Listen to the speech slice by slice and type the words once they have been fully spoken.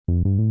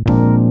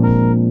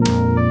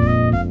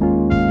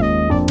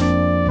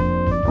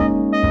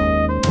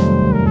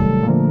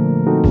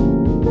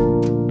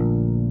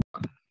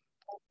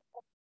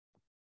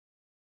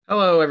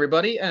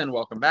everybody, and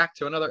welcome back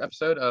to another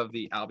episode of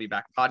the I'll Be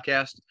Back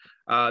podcast.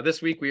 This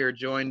week, we are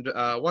joined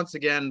once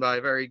again by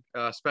a very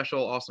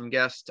special, awesome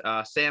guest,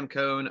 Sam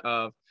Cohn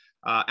of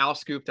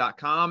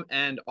owlscoop.com.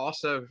 And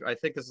also, I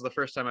think this is the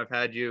first time I've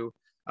had you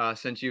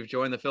since you've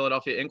joined the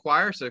Philadelphia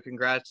Inquirer. So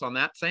congrats on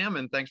that, Sam,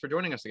 and thanks for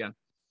joining us again.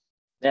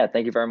 Yeah,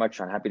 thank you very much,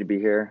 Sean. Happy to be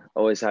here.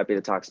 Always happy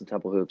to talk some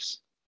Temple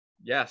hoops.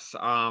 Yes.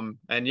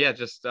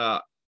 Just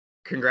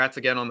congrats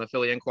again on the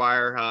Philly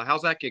Inquirer.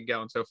 How's that gig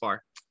going so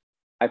far?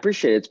 I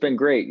appreciate it. It's been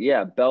great.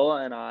 Yeah,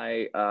 Bella and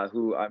I, have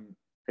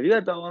you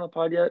had Bella on the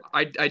pod yet?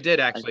 I did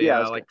actually.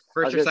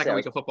 First or second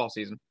week of football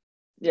season.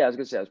 Yeah, I was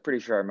gonna say, I was pretty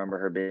sure I remember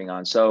her being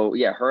on. So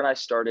yeah, her and I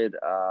started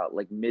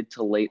mid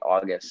to late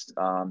August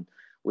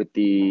with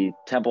the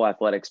Temple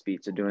Athletics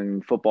beat, so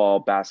doing football,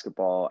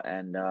 basketball,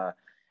 and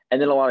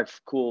then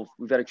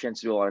we've had a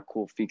chance to do a lot of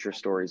cool feature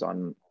stories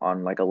on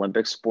like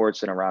Olympic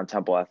sports and around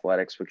Temple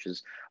Athletics, which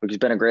has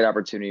been a great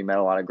opportunity. Met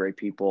a lot of great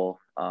people.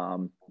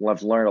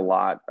 I've learned a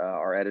lot.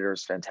 Our editor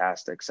is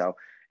fantastic. So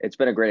it's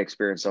been a great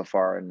experience so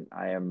far. And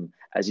I am,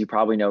 as you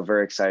probably know,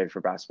 very excited for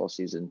basketball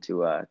season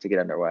to get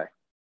underway.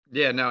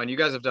 Yeah, no, and you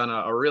guys have done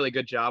a really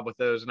good job with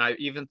those.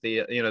 And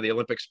the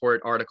Olympic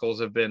sport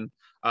articles have been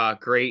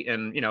great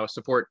and,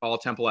 support all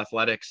Temple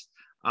athletics.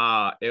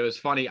 It was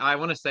funny. I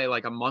want to say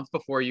like a month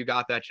before you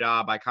got that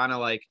job, I kind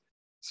of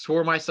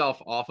swore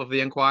myself off of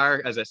the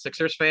Inquirer as a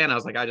Sixers fan. I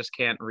was like, I just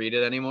can't read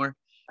it anymore.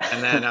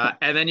 And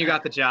then you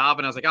got the job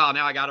and I was like, oh,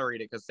 now I got to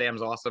read it because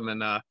Sam's awesome.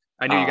 And I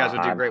knew you guys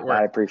would do great work.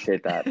 I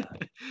appreciate that.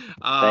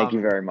 Thank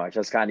you very much.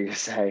 That's kind of you to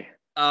say.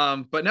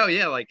 But no,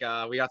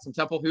 yeah, we got some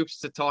Temple hoops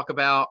to talk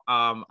about.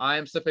 I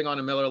am sipping on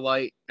a Miller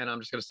Lite, and I'm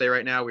just going to say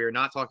right now, we are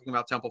not talking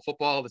about Temple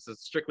football. This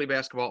is strictly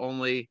basketball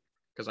only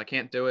because I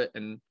can't do it.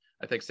 And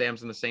I think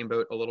Sam's in the same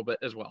boat a little bit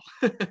as well.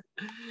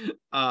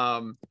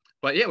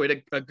 But yeah, we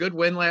had a good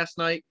win last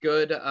night.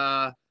 Good,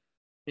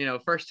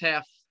 first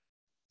half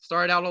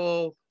started out a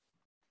little.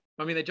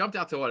 I mean, they jumped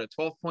out to a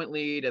 12-point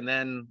lead, and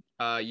then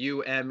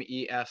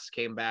UMES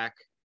came back,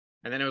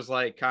 and then it was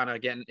kind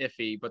of getting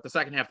iffy. But the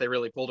second half, they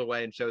really pulled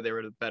away and showed they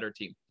were the better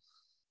team.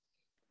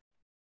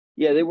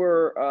 Yeah, they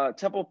were.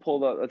 Temple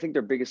pulled up. I think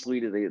their biggest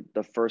lead of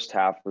the first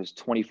half was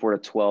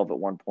 24-12 at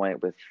one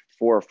point, with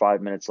 4 or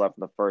 5 minutes left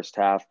in the first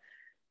half.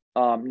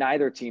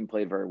 Neither team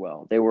played very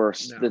well. They were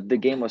the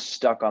game was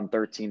stuck on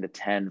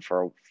 13-10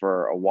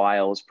 for a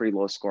while. It was pretty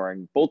low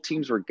scoring. Both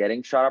teams were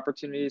getting shot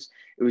opportunities.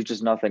 It was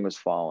just nothing was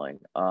falling.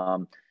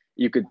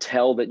 You could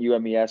tell that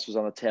UMES was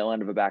on the tail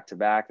end of a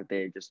back-to-back, that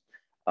they just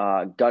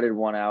gutted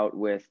one out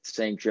with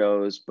St.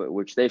 Joe's, but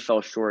which they fell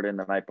short in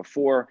the night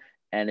before,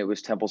 and it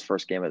was Temple's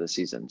first game of the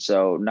season.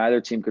 So neither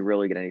team could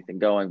really get anything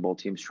going. Both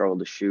teams struggled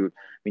to shoot.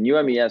 I mean,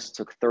 UMES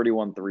took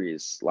 31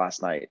 threes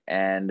last night,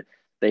 and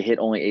they hit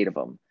only 8 of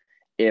them.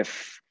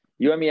 If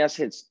UMES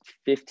hits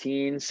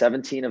 15,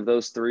 17 of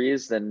those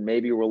threes, then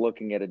maybe we're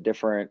looking at a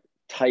different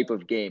type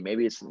of game.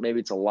 Maybe it's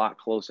a lot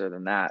closer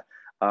than that,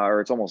 or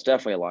it's almost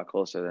definitely a lot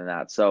closer than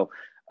that. So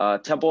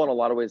Temple in a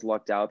lot of ways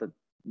lucked out that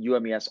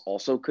UMES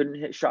also couldn't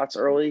hit shots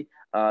early,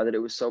 that it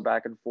was so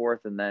back and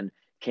forth, and then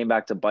came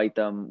back to bite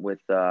them with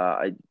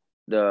the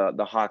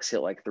Hawks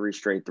hit 3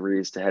 straight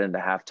threes to head into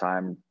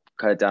halftime,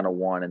 cut it down to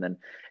 1. And then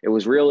it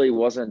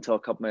wasn't until a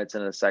couple minutes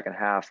into the second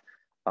half,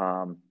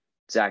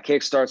 Zach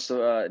Hicks starts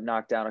to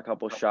knock down a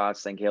couple of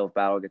shots. Then Caleb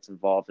Battle gets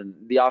involved, and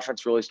the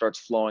offense really starts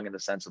flowing in the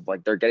sense of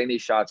they're getting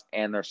these shots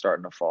and they're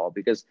starting to fall.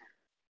 Because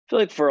I feel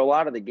like for a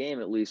lot of the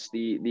game, at least,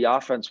 the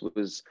offense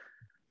was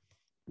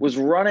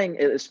running,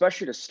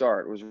 especially to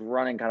start, was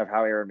running kind of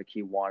how Aaron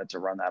McKie wanted to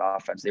run that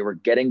offense. They were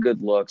getting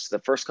good looks. The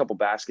first couple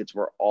baskets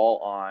were all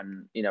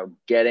on,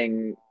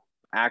 getting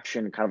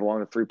action kind of along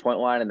the 3-point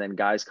line, and then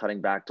guys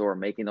cutting backdoor,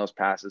 making those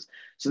passes.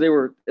 So they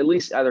were at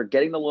least either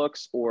getting the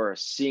looks or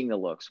seeing the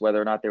looks, whether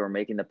or not they were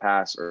making the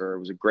pass or it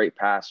was a great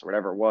pass or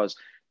whatever it was.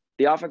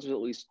 The offense was at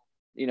least,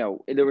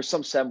 there was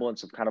some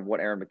semblance of kind of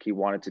what Aaron McKie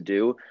wanted to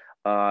do.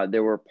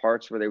 There were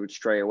parts where they would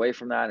stray away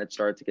from that, and it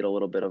started to get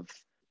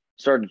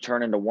started to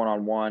turn into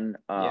one-on-one,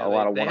 a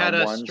lot of one-on-ones. They had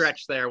a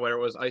stretch there where it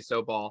was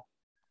ISO ball,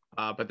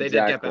 but they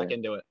did get back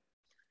into it.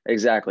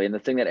 Exactly. And the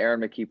thing that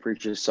Aaron McKie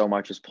preaches so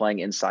much is playing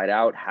inside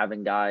out,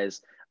 having guys,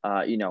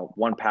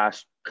 one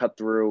pass cut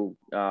through,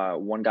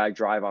 one guy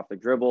drive off the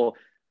dribble,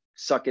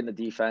 suck in the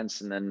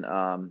defense, and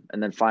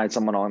then find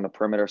someone on the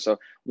perimeter. So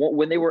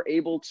when they were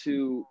able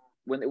to,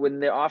 when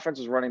the offense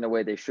was running the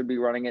way they should be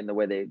running it and the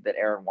way that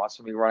Aaron wants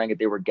to be running it,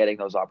 they were getting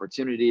those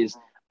opportunities,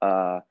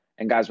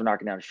 and guys were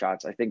knocking down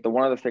shots. I think the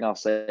one other thing I'll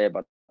say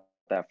about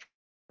that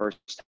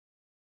first,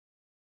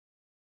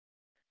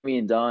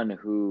 and Dunn,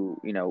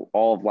 who,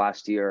 all of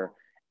last year,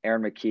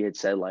 Aaron McKie had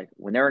said,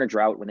 when they're in a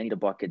drought, when they need a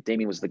bucket,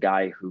 Damian was the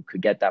guy who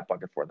could get that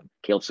bucket for them.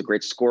 Caleb's a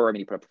great scorer. I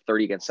mean, he put up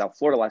 30 against South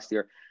Florida last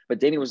year,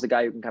 but Damian was the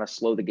guy who can kind of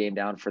slow the game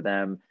down for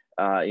them.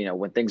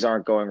 When things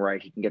aren't going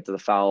right, he can get to the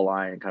foul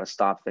line and kind of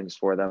stop things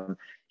for them.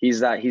 He's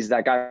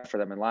that guy for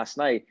them. And last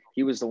night,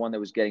 he was the one that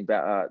was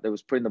that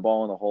was putting the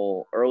ball in the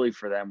hole early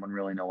for them when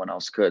really no one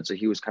else could. So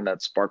he was kind of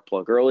that spark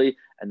plug early,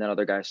 and then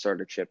other guys started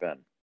to chip in.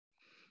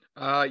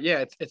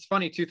 Yeah, it's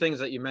funny, 2 things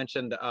that you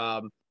mentioned.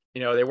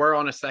 They were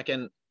on a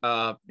second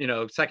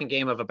second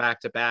game of a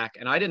back-to-back.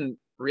 And I didn't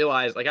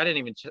realize, like, I didn't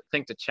even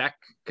think to check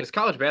because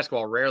college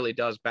basketball rarely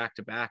does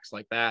back-to-backs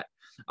like that.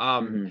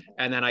 And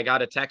then I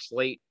got a text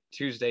late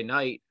Tuesday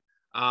night,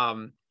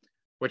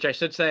 which I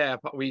should say,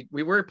 we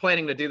were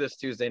planning to do this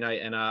Tuesday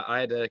night, and I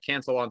had to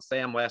cancel on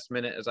Sam last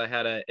minute as I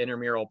had an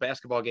intramural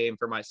basketball game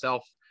for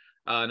myself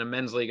in a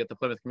men's league at the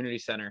Plymouth Community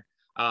Center.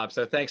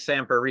 So thanks,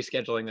 Sam, for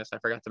rescheduling this. I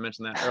forgot to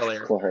mention that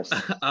earlier. Of course.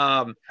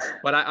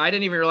 But I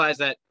didn't even realize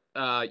that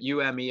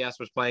UMES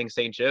was playing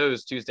St.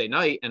 Joe's Tuesday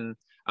night, and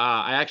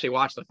I actually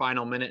watched the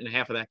final minute and a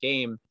half of that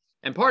game.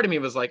 And part of me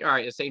was like, all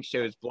right, is St.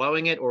 Joe's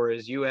blowing it, or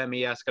is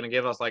UMES going to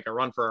give us like a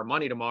run for our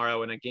money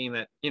tomorrow in a game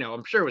that,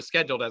 I'm sure was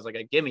scheduled as like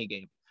a gimme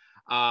game.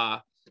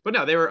 But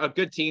no, they were a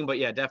good team. But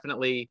yeah,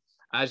 definitely,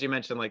 as you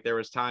mentioned, like there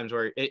was times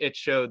where it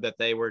showed that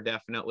they were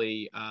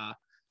definitely, a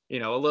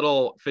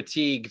little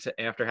fatigued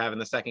after having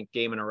the second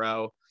game in a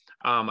row.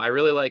 I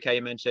really like how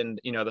you mentioned,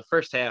 the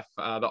first half,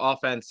 the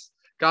offense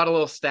got a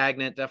little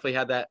stagnant. Definitely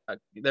had that.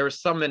 There was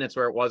some minutes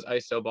where it was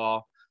ISO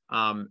ball.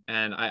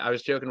 And I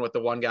was joking with the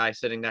one guy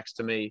sitting next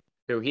to me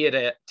who he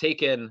had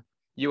taken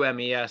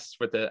UMES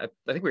with I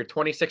think we were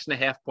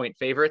 26.5 point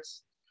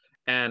favorites.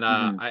 And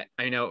I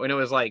know, and it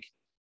was like,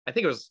 I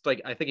think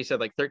he said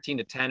like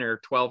 13-10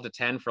 or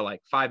 12-10 for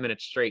like 5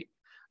 minutes straight.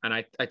 And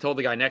I told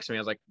the guy next to me,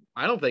 I was like,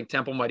 I don't think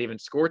Temple might even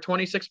score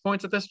 26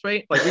 points at this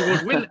rate. Like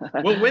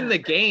we'll win the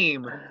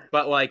game,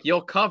 but like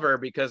you'll cover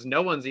because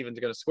no one's even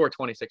going to score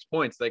 26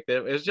 points. Like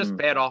it was just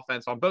bad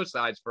offense on both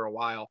sides for a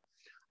while.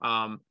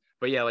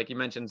 But yeah, like you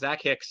mentioned,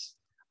 Zach Hicks,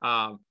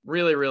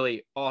 really,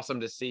 really awesome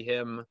to see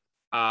him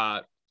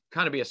kind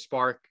of be a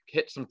spark,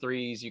 hit some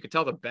threes. You could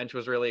tell the bench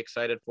was really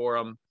excited for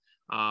him.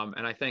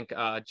 And I think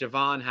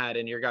Javon had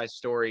in your guys'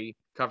 story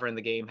covering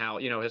the game how,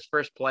 his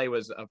first play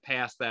was a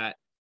pass that,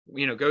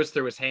 goes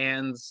through his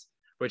hands,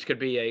 which could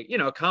be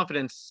a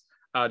confidence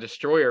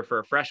destroyer for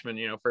a freshman.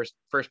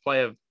 First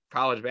play of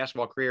college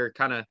basketball career,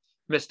 kind of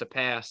missed a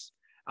pass,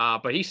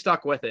 but he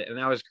stuck with it, and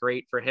that was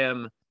great for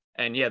him.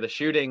 And yeah, the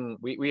shooting,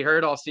 we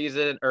heard all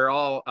season or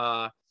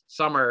all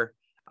summer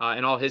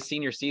and all his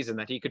senior season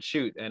that he could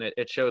shoot, and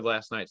it showed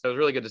last night. So it was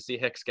really good to see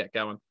Hicks get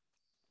going.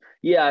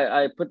 Yeah,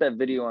 I put that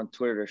video on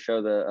Twitter to show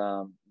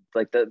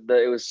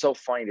it was so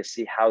funny to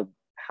see how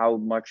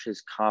much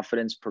his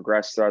confidence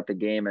progressed throughout the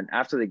game. And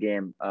after the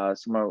game,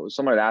 someone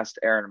had asked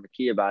Aaron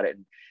McKee about it,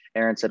 and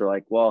Aaron said,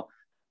 like, well,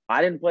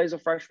 I didn't play as a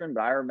freshman,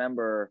 but I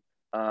remember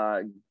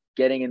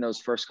getting in those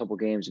first couple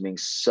games and being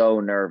so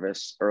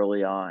nervous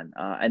early on.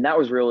 And that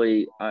was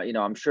really,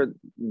 I'm sure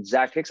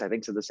Zach Hicks, I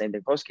think, said the same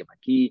thing post game. Like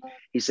he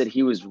said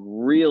he was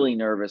really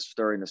nervous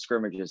during the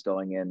scrimmages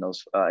going in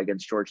those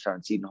against Georgetown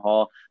and Seton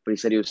Hall, but he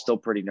said he was still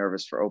pretty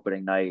nervous for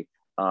opening night.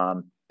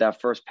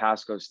 That first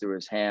pass goes through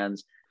his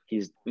hands.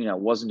 He's,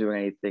 wasn't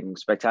doing anything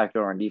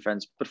spectacular on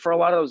defense, but for a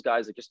lot of those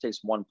guys, it just takes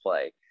one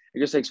play. It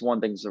just takes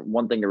one thing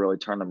to really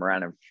turn them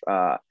around.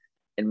 And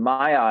in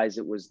my eyes,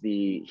 it was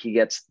the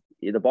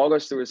ball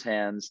goes through his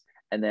hands,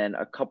 and then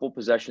a couple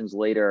possessions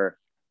later,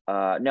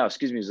 it was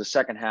the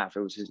second half.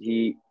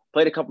 He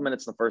played a couple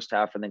minutes in the first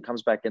half and then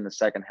comes back in the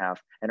second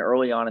half. And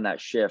early on in that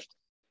shift,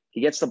 he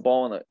gets the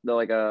ball in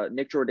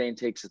Nick Jourdain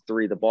takes a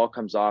three, the ball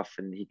comes off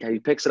and he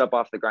picks it up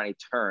off the ground. He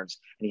turns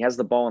and he has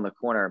the ball in the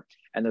corner,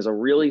 and there's a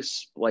really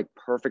like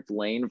perfect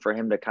lane for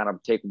him to kind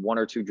of take one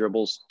or two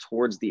dribbles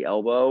towards the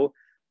elbow,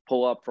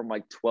 pull up from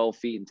like 12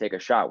 feet and take a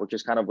shot, which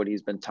is kind of what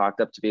he's been talked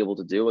up to be able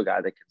to do. A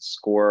guy that can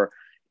score,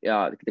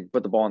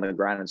 put the ball on the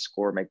ground and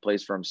score, make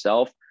plays for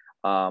himself.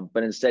 But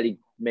instead he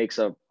makes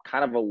a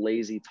kind of a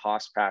lazy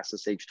toss pass to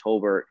Sage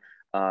Tolbert.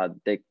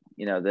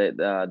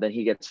 Then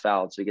he gets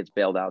fouled, so he gets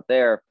bailed out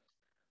there.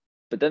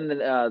 But then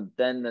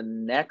the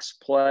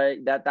next play,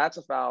 that's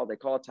a foul. They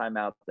call a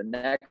timeout. The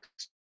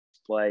next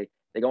play,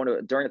 they go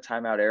into during the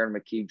timeout. Aaron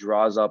McKee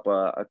draws up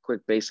a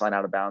quick baseline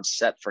out of bounds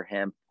set for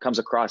him, comes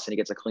across and he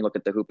gets a clean look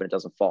at the hoop and it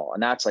doesn't fall.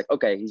 And that's like,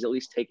 okay, he's at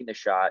least taking the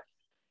shot.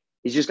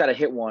 He's just got to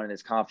hit one, and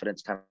his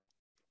confidence kind of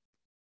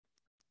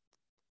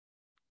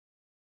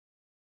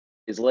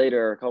is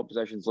later. A couple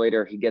possessions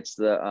later, he gets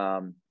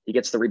the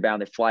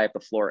rebound. They fly up the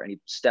floor, and he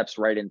steps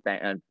right in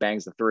and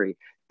bangs the three.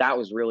 That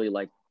was really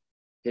like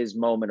his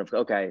moment of,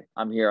 okay,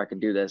 I'm here, I can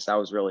do this. That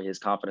was really his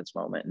confidence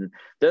moment. And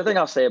the other thing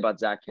I'll say about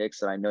Zach Hicks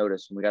that I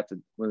noticed when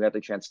we got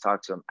the chance to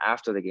talk to him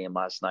after the game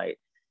last night,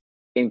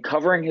 in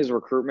covering his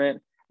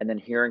recruitment and then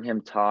hearing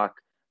him talk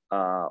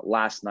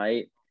last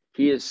night,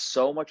 he is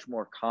so much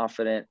more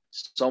confident,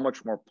 so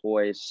much more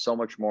poised, so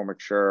much more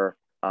mature.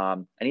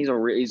 And he's a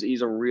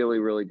really,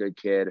 really good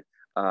kid.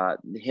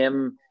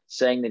 Him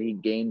saying that he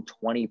gained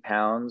 20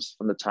 pounds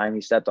from the time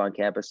he stepped on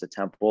campus at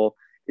Temple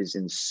is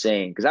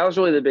insane. Because that was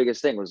really the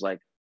biggest thing, was like,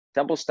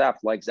 Temple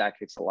staff liked Zach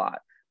Hicks a lot,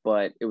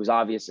 but it was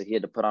obvious that he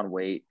had to put on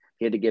weight.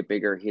 He had to get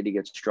bigger. He had to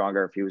get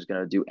stronger if he was going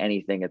to do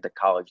anything at the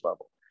college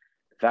level.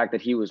 The fact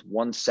that he was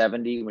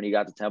 170 when he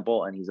got to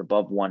Temple and he's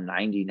above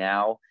 190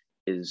 now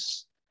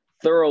is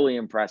thoroughly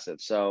impressive.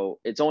 So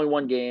it's only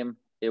one game.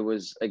 It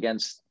was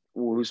against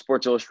who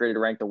Sports Illustrated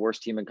ranked the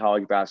worst team in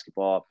college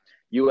basketball.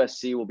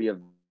 USC will be a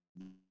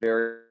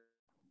very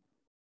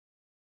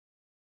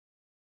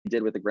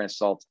did with a grain of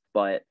salt,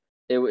 but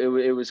it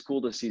was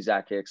cool to see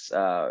Zach Hicks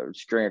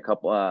stringing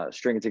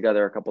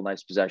together a couple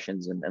nice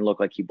possessions and look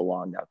like he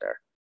belonged out there.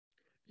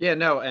 Yeah,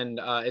 no, and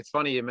it's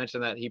funny you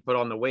mentioned that he put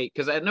on the weight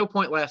because at no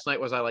point last night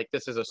was I like,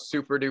 this is a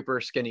super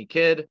duper skinny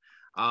kid.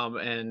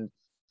 And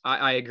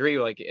I agree,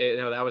 like,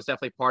 that was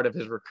definitely part of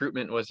his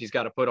recruitment was he's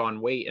got to put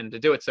on weight, and to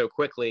do it so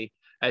quickly,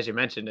 as you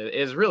mentioned, it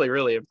is really,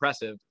 really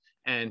impressive.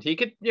 And he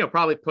could,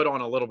 probably put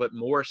on a little bit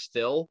more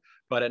still,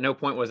 but at no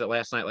point was it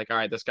last night like, all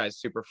right, this guy's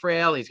super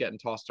frail. He's getting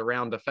tossed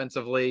around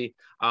defensively.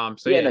 So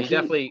Yeah, yeah, no, he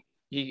definitely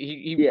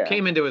he yeah.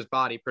 came into his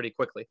body pretty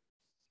quickly.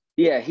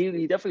 Yeah,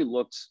 he definitely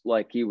looked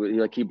like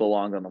he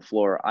belonged on the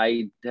floor.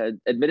 I had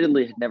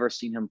admittedly had never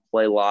seen him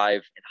play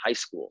live in high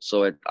school,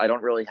 so I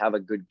don't really have a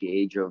good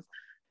gauge of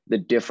the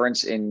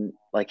difference in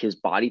like his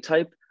body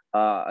type.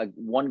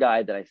 One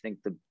guy that I think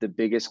the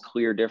biggest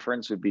clear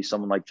difference would be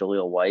someone like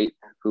Jaleel White,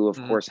 who of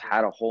Mhm. course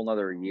had a whole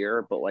nother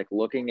year, but like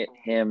looking at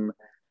him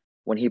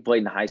when he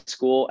played in high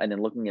school and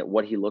then looking at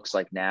what he looks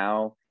like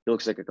now, he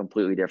looks like a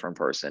completely different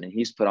person. And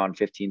he's put on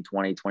 15,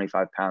 20,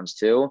 25 pounds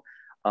too.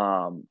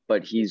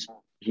 But he's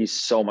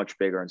so much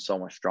bigger and so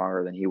much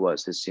stronger than he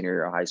was his senior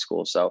year of high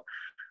school. So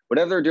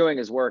whatever they're doing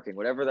is working.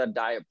 Whatever that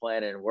diet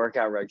plan and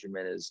workout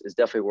regimen is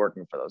definitely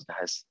working for those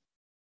guys.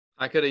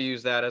 I could have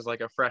used that as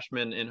like a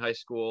freshman in high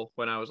school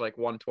when I was like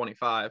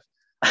 125.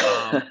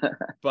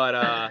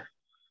 But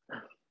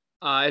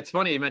it's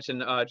funny you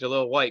mentioned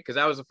Jalil White because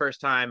that was the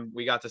first time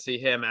we got to see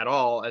him at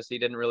all, as he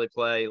didn't really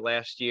play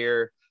last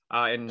year.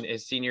 In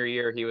his senior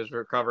year, he was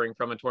recovering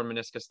from a torn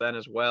meniscus then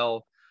as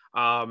well.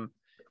 Um,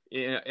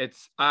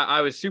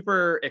 I was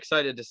super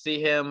excited to see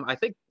him. I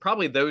think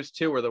probably those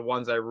two were the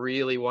ones I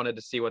really wanted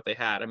to see what they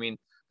had. I mean,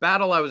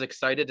 Battle I was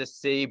excited to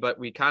see, but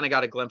we kind of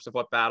got a glimpse of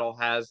what Battle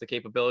has the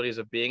capabilities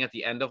of being at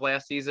the end of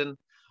last season,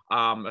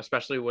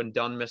 especially when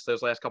Dunn missed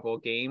those last couple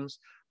of games.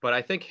 But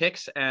I think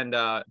Hicks and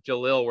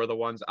Jalil were the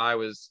ones I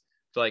was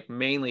like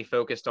mainly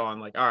focused on.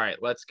 Like, all right,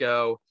 let's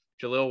go.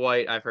 Jalil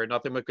White, I've heard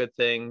nothing but good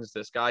things.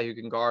 This guy who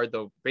can guard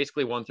the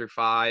basically 1 through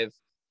 5,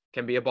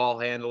 can be a ball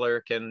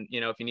handler, can,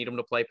 if you need him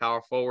to play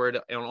power forward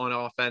on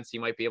offense, he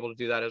might be able to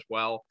do that as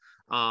well.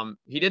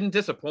 He didn't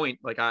disappoint.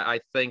 Like, I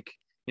think,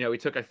 he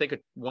took, I think, a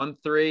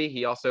 1-3.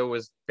 He also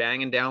was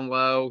banging down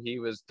low. He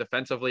was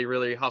defensively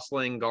really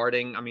hustling,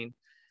 guarding. I mean,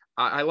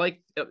 I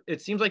like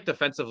it seems like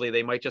defensively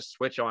they might just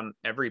switch on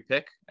every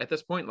pick at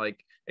this point. Like,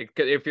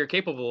 if you're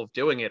capable of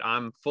doing it,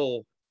 I'm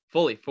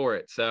fully for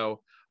it.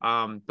 So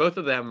both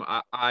of them,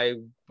 I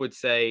would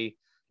say,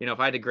 if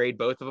I had to grade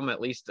both of them,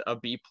 at least a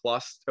B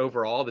plus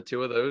overall, the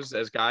two of those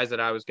as guys that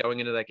I was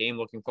going into that game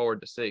looking forward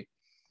to see.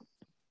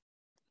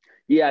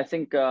 Yeah, I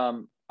think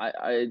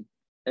I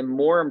am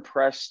more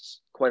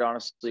impressed, quite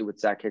honestly, with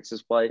Zach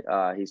Hicks's play.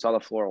 He saw the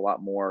floor a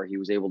lot more. He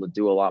was able to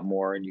do a lot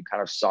more, and you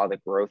kind of saw the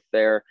growth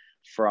there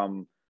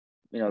from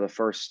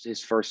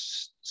his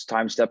first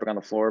time stepping on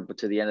the floor, but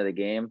to the end of the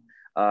game.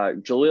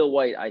 Jaleel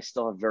White, I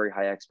still have very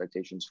high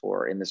expectations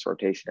for in this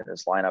rotation, in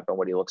this lineup, and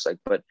what he looks like.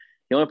 But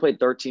he only played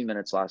 13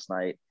 minutes last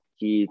night.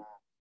 He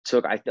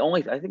took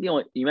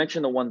you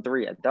mentioned the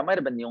 1-3. That might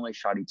have been the only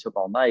shot he took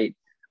all night.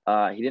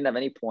 He didn't have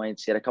any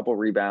points. He had a couple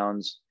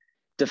rebounds.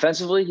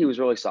 Defensively, he was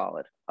really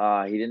solid.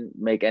 He didn't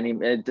make any.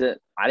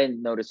 I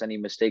didn't notice any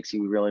mistakes he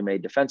really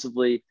made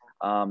defensively.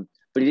 But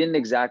he didn't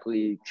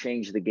exactly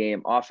change the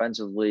game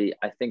offensively.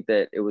 I think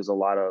that it was a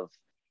lot of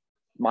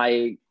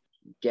my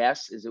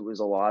guess is it was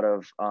a lot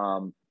of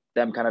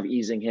them kind of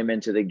easing him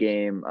into the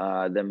game,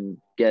 them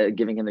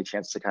giving him the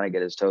chance to kind of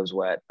get his toes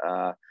wet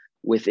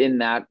within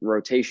that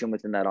rotation,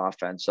 within that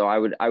offense. So I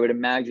would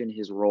imagine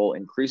his role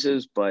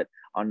increases, but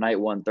on night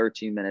one,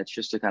 13 minutes,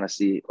 just to kind of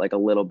see like a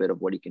little bit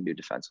of what he can do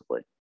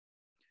defensively.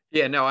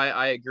 Yeah, no,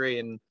 I agree.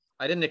 And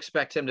I didn't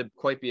expect him to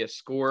quite be a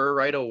scorer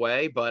right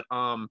away, but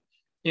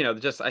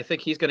just I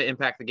think he's going to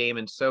impact the game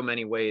in so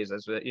many ways,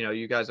 as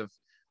you guys have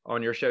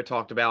on your show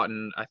talked about,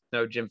 and I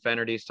know Jim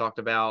Fennerty's talked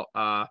about.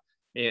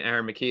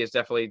 Aaron McKee has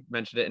definitely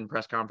mentioned it in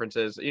press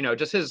conferences.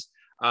 Just his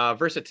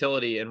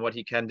versatility and what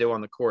he can do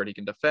on the court. He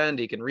can defend,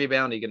 he can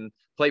rebound, he can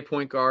play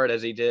point guard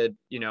as he did,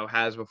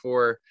 has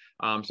before.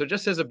 So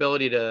just his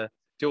ability to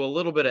do a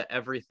little bit of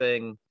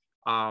everything.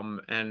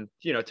 And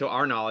to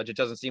our knowledge, it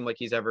doesn't seem like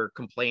he's ever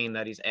complained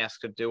that he's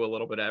asked to do a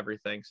little bit of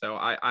everything. So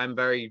I'm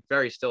very,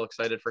 very still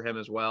excited for him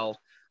as well.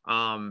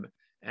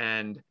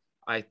 And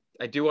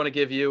I do want to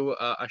give you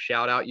a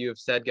shout out. You have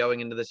said going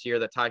into this year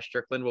that Ty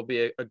Strickland will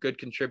be a good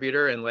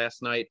contributor. And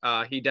last night,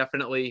 he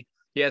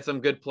had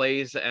some good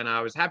plays, and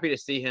I was happy to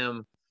see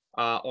him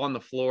on the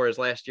floor, as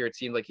last year it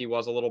seemed like he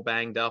was a little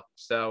banged up.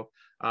 So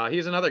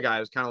he's another guy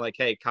who's kind of like,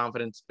 hey,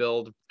 confidence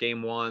build,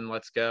 game one,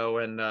 let's go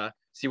and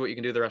see what you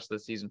can do the rest of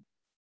the season.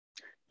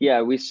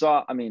 Yeah, we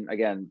saw, I mean,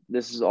 again,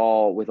 this is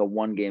all with a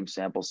 1 game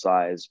sample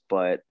size,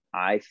 but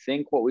I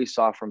think what we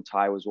saw from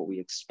Ty was what we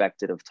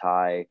expected of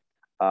Ty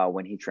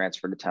when he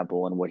transferred to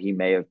Temple and what he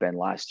may have been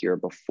last year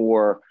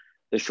before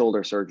the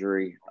shoulder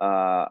surgery.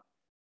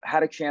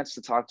 Had a chance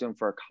to talk to him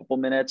for a couple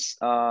minutes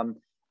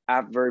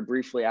very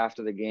briefly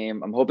after the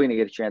game. I'm hoping to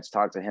get a chance to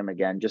talk to him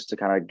again just to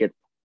kind of get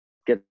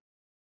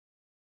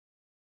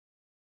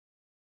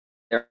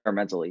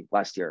mentally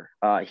last year.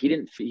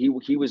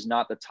 He was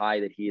not the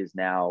Ty that he is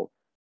now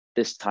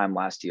this time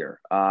last year.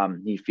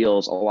 He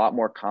feels a lot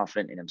more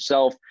confident in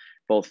himself,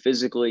 both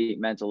physically,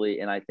 mentally,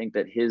 and I think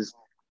that his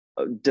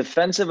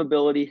defensive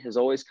ability has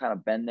always kind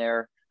of been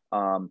there.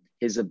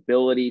 His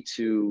ability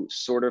to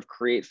sort of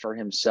create for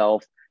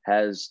himself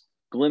has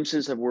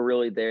glimpses of were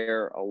really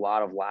there a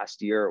lot of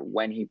last year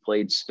when he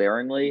played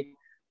sparingly,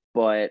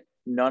 but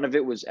none of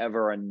it was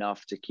ever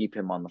enough to keep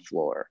him on the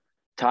floor.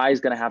 Ty is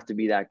going to have to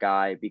be that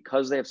guy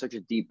because they have such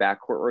a deep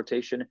backcourt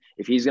rotation.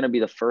 If he's going to be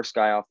the first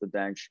guy off the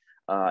bench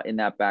in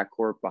that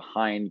backcourt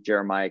behind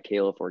Jeremiah,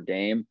 Caleb, or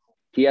Dame,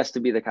 he has to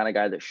be the kind of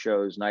guy that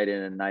shows night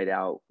in and night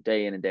out,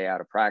 day in and day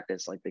out of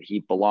practice, like that he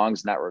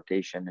belongs in that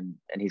rotation,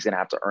 and he's going to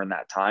have to earn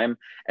that time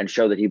and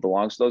show that he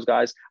belongs to those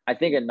guys. I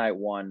think at night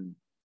one,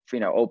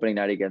 opening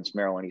night against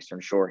Maryland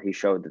Eastern Shore, he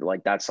showed that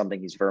like that's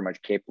something he's very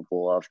much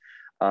capable of.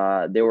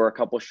 There were a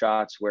couple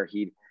shots where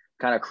he'd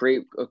kind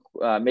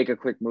of make a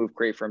quick move,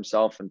 create for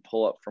himself, and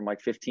pull up from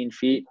like 15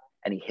 feet,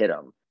 and he hit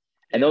them.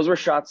 And those were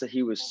shots that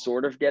he was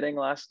sort of getting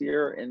last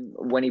year, and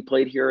when he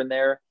played here and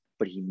there,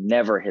 but he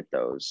never hit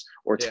those.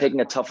 Or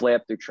taking a tough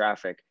layup through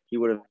traffic, he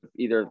would have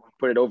either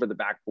put it over the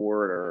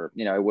backboard or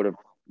it would have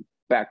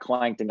back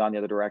clanked and gone the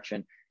other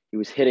direction. He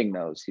was hitting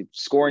those. He was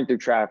scoring through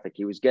traffic.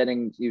 He was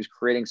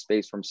creating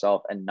space for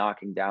himself and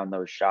knocking down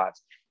those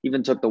shots. He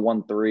even took the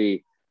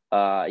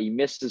 1-3. He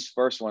missed his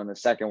first one, and the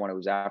second one it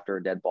was after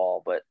a dead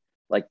ball, but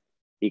like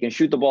he can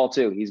shoot the ball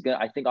too.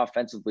 I think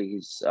offensively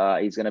he's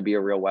gonna be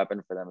a real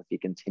weapon for them if he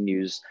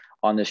continues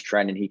on this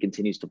trend and he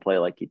continues to play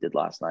like he did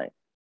last night.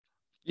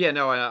 Yeah,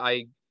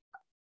 no,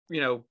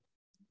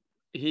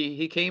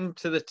 he came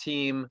to the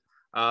team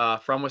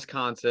from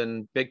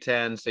Wisconsin, Big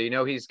Ten.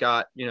 So, he's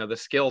got, the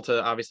skill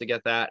to obviously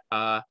get that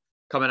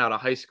coming out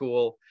of high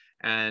school.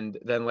 And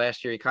then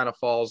last year he kind of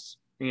falls,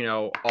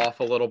 off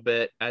a little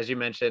bit. As you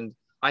mentioned,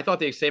 I thought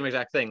the same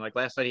exact thing. Like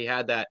last night he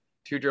had that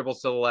 2 dribbles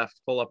to the left,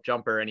 pull up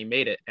jumper, and he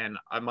made it. And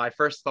my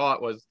first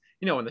thought was,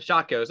 when the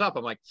shot goes up,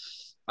 I'm like,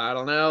 I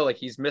don't know, like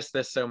he's missed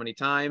this so many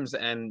times.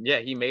 And yeah,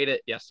 he made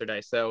it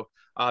yesterday. So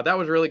that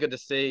was really good to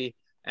see.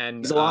 And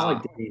he's a lot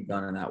like Dame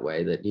Dunn in that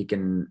way, that he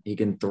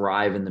can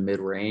thrive in the mid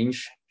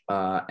range.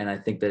 And I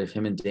think that if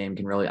him and Dame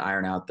can really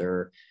iron out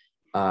their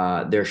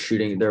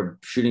shooting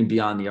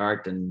beyond the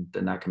arc, then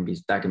that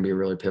can be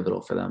really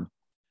pivotal for them.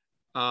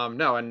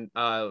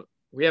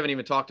 We haven't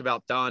even talked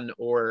about Dunn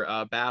or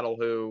Battle,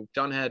 who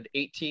Dunn had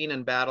 18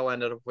 and Battle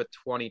ended up with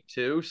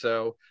 22.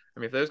 So, I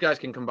mean, if those guys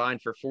can combine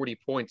for 40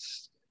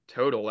 points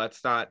total,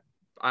 that's not,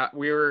 I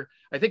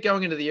think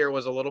going into the year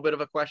was a little bit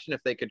of a question if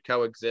they could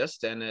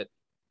coexist. And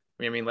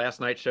last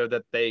night showed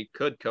that they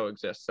could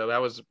coexist. So that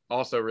was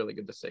also really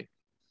good to see.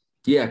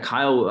 Yeah.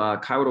 Kyle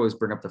would always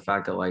bring up the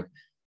fact that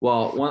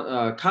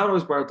Kyle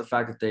always brought up the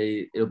fact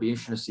that it'll be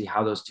interesting to see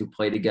how those two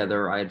play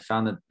together. I had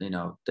found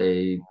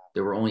that,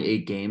 there were only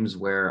 8 games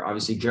where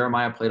obviously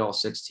Jeremiah played all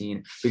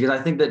 16, because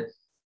I think that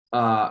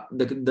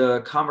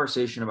the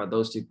conversation about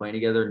those two playing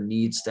together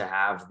needs to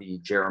have the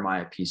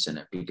Jeremiah piece in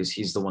it, because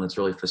he's the one that's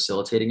really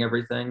facilitating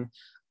everything.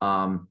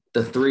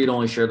 The 3 had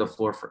only shared the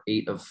floor for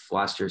 8 of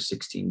last year's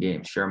 16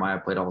 games. Jeremiah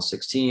played all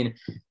 16.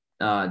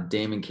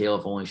 Dame and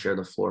Caleb only shared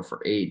the floor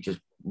for 8, just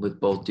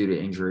with both due to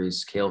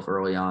injuries. Caleb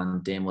early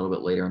on, Dame a little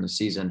bit later in the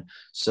season.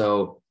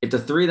 So if the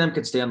 3 of them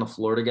could stay on the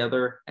floor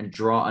together and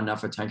draw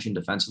enough attention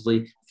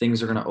defensively,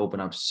 things are going to open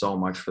up so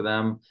much for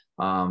them.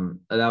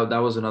 That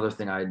was another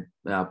thing I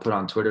put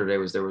on Twitter today.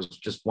 There was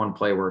just one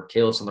play where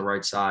Caleb's on the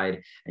right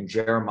side and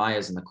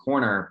Jeremiah's in the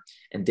corner,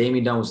 and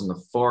Damian Dunn was in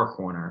the far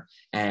corner.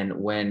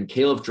 And when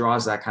Caleb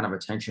draws that kind of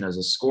attention as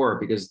a scorer,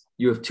 because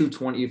you have two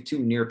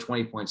near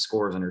 20-point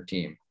scorers on your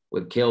team,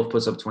 with Caleb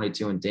puts up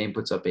 22 and Dame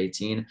puts up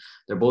 18,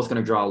 they're both going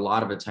to draw a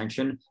lot of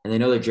attention, and they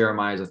know that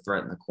Jeremiah is a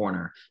threat in the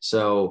corner.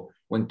 So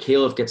when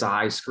Caleb gets a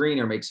high screen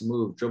or makes a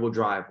move, dribble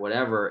drive,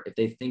 whatever, if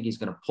they think he's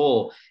going to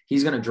pull,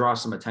 he's going to draw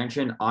some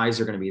attention. Eyes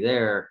are going to be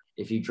there.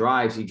 If he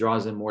drives, he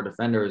draws in more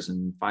defenders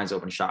and finds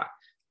open shot.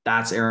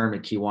 That's Aaron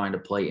McKie wanting to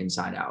play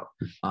inside out.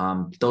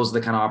 Those are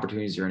the kind of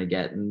opportunities you're going to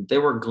get. And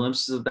there were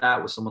glimpses of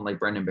that with someone like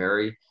Brendan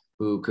Barry,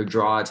 who could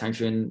draw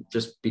attention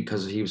just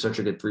because he was such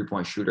a good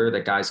 3-point shooter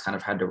that guys kind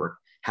of had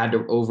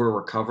to over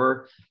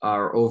recover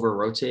or over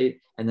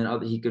rotate, and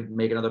then he could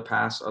make another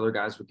pass. Other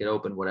guys would get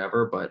open,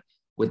 whatever. But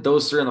with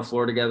those 3 on the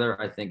floor together,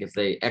 I think if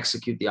they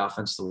execute the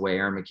offense the way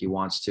Aaron McKie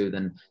wants to,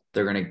 then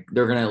they're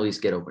gonna at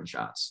least get open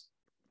shots.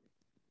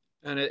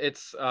 And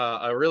it's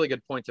a really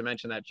good point to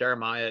mention that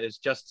Jeremiah is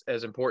just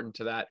as important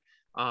to that.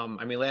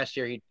 Last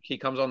year he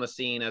comes on the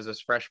scene as his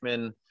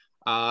freshman.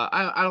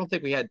 I don't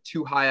think we had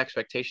too high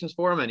expectations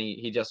for him, and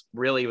he just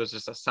really was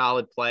just a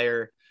solid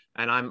player.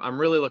 And I'm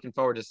really looking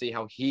forward to see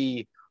how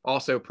he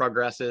also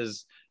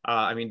progresses.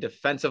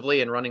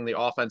 Defensively and running the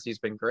offense, he's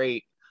been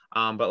great.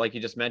 But like you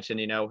just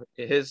mentioned,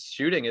 his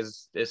shooting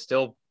is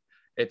still,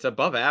 it's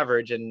above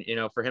average. And,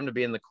 for him to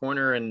be in the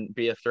corner and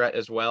be a threat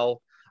as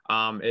well,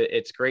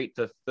 it's great.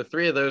 The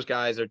 3 of those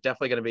guys are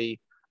definitely going to be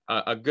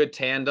a good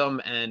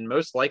tandem, and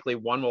most likely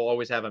one will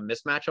always have a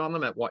mismatch on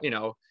them at what, you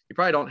know, you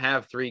probably don't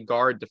have three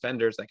guard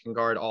defenders that can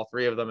guard all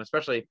three of them,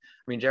 especially, I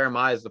mean,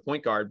 Jeremiah is the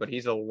point guard, but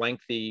he's a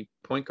lengthy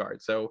point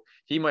guard. So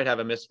he might have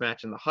a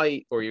mismatch in the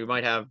height, or you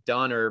might have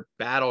Dunn or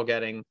Battle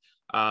getting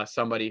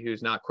somebody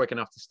who's not quick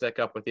enough to stick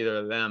up with either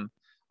of them.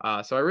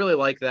 So I really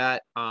like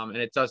that. And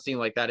it does seem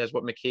like that is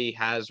what McKee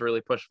has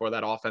really pushed for,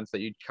 that offense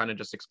that you kind of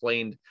just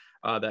explained,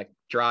 that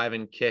drive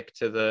and kick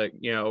to the,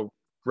 you know,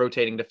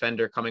 rotating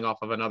defender coming off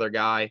of another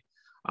guy,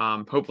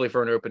 hopefully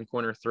for an open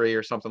corner three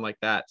or something like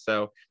that.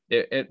 So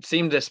it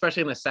seemed,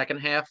 especially in the second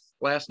half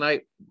last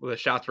night, the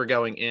shots were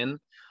going in,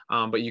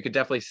 but you could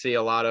definitely see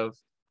a lot of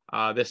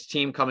this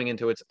team coming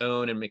into its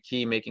own and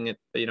McKee making it,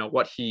 you know,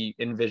 what he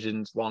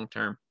envisions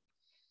long-term.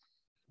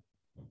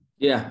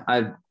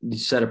 Yeah, you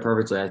said it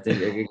perfectly. I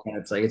think again,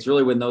 it's like, it's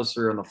really when those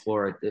three are on the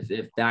floor,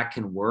 if that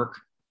can work.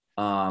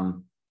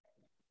 The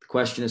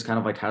question is kind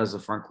of like, how does the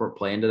front court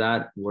play into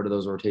that? What do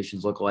those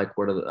rotations look like?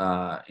 What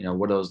are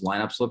what do those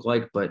lineups look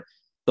like? But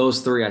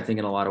those three, I think,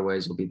 in a lot of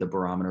ways will be the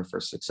barometer for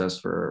success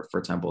for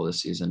Temple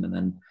this season. And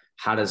then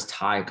how does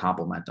Ty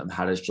complement them?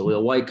 How does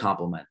Jaleel White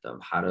complement them?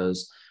 How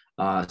does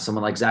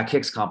someone like Zach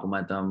Hicks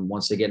complement them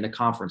once they get into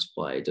conference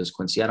play? Does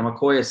Quincy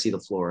Adamakoya see the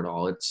floor at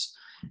all?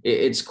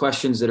 It's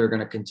questions that are going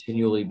to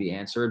continually be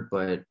answered,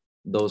 but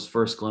those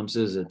first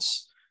glimpses,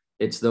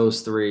 it's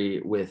those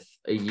three with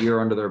a year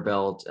under their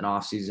belt, an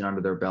off season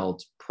under their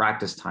belt,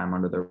 practice time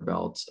under their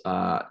belt.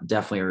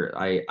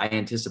 Definitely, I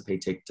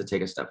anticipate to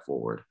take a step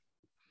forward.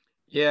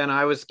 Yeah, and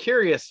I was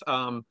curious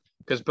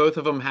because both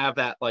of them have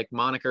that like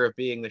moniker of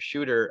being the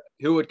shooter.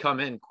 Who would come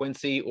in,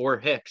 Quincy or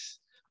Hicks?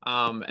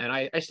 And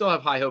I still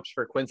have high hopes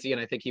for Quincy,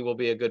 and I think he will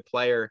be a good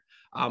player.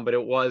 But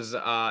it was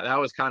that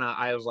was kind of,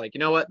 I was like, you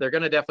know what, they're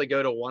going to definitely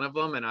go to one of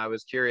them, and I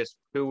was curious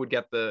who would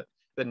get the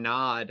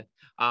nod.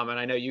 And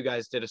I know you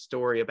guys did a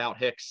story about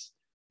Hicks,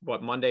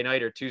 what, Monday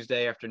night or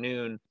Tuesday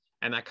afternoon,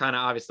 and that kind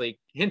of obviously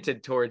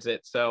hinted towards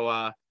it. So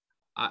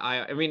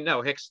I mean,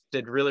 no, Hicks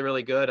did really,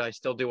 really good. I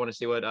still do want to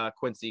see what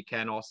Quincy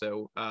can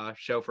also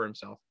show for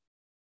himself.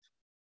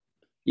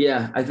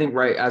 Yeah, I think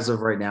as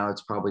of right now,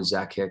 it's probably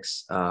Zach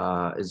Hicks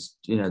is,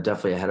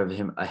 definitely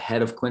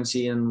ahead of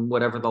Quincy and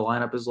whatever the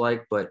lineup is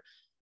like. But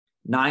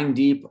 9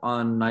 deep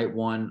on night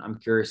one, I'm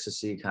curious to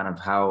see kind of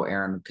how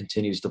Aaron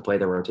continues to play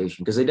the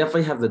rotation, because they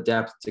definitely have the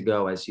depth to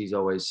go, as he's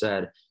always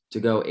said, to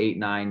go 8,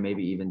 9,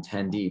 maybe even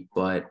 10 deep.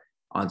 But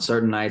on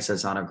certain nights,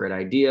 that's not a great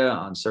idea.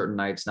 On certain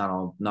nights, not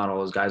all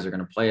those guys are going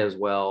to play as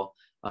well.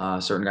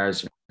 Certain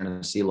guys are going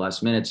to see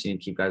less minutes. You need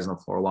to keep guys on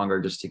the floor longer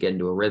just to get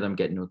into a rhythm,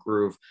 get into a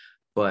groove.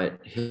 But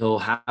he'll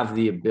have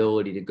the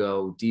ability to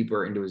go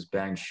deeper into his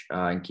bench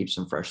and keep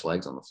some fresh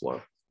legs on the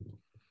floor.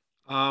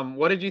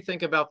 What did you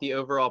think about the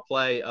overall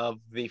play of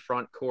the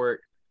front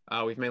court?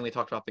 We've mainly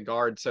talked about the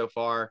guard so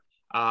far.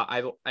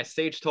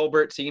 Sage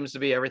Tolbert seems to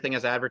be everything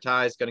as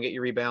advertised, going to get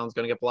you rebounds,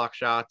 going to get block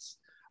shots,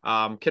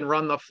 can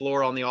run the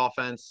floor on the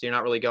offense. You're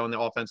not really going the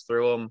offense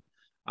through him.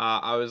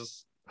 I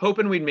was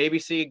hoping we'd maybe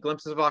see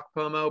glimpses of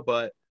Okpomo,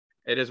 but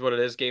it is what it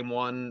is. Game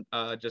one,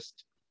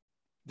 just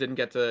didn't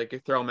get to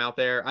throw him out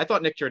there. I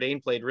thought Nick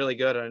Jourdain played really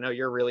good. I know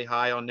you're really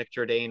high on Nick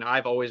Jourdain.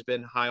 I've always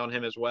been high on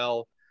him as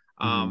well.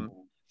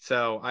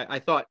 So I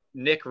thought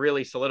Nick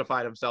really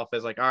solidified himself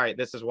as like, all right,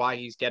 this is why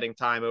he's getting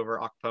time over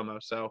Okpomo.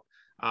 So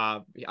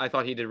I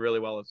thought he did really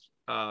well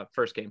as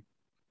first game.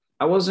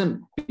 I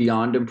wasn't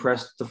beyond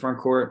impressed with the front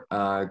court.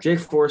 Jake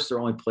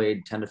Forster only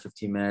played 10 to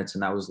 15 minutes,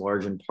 and that was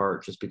large in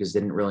part just because they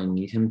didn't really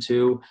need him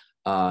to.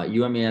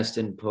 UMES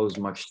didn't pose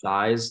much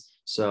size,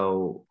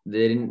 so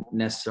they didn't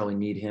necessarily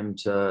need him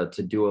to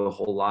do a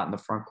whole lot in the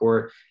front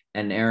court.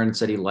 And Aaron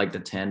said he liked the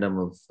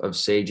tandem of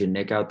Sage and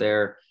Nick out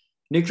there.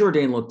 Nick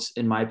Jourdain looked,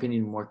 in my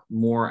opinion,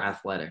 more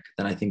athletic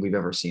than I think we've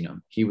ever seen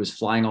him. He was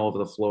flying all over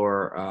the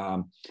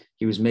floor.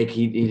 He wasn't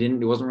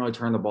really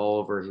turning the ball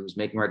over. He was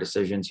making right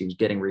decisions. He was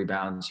getting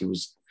rebounds.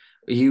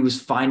 He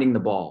was finding the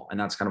ball, and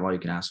that's kind of all you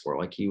can ask for.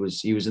 Like he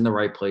was in the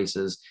right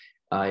places.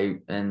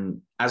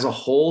 And as a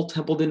whole,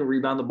 Temple didn't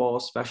rebound the ball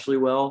especially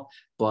well,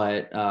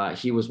 but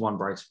he was one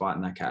bright spot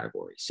in that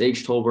category.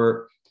 Sage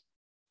Tolbert,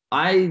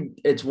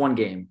 it's one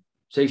game.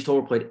 Sage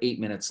Tolbert played 8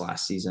 minutes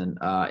last season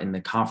in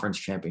the conference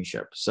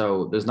championship.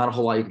 So there's not a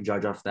whole lot you can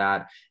judge off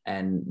that.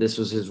 And this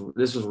was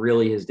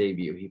really his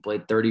debut. He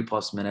played 30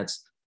 plus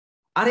minutes.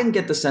 I didn't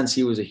get the sense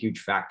he was a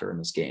huge factor in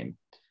this game.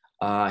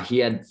 He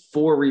had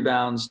 4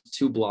 rebounds,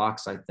 2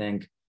 blocks, I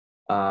think.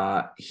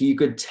 He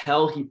could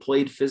tell he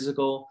played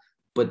physical,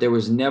 but there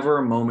was never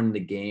a moment in the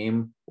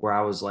game where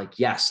I was like,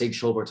 yeah, Sage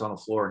Tolbert's on the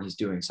floor and he's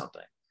doing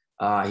something.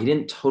 He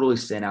didn't totally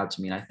stand out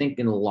to me. And I think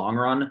in the long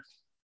run,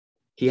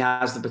 he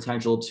has the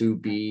potential to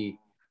be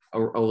a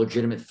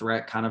legitimate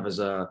threat, kind of as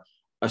a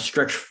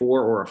stretch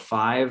 4 or a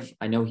 5.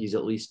 I know he's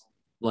at least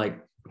like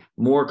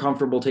more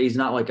comfortable. He's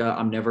not like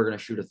I'm never going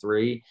to shoot a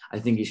 3. I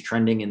think he's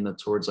trending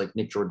towards like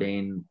Nick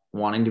Jourdain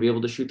wanting to be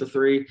able to shoot the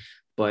 3,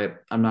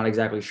 but I'm not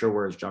exactly sure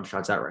where his jump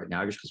shot's at right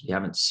now, just because we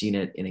haven't seen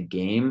it in a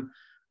game.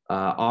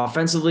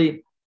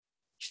 Offensively,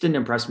 just didn't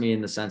impress me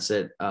in the sense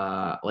that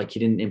like he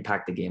didn't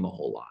impact the game a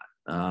whole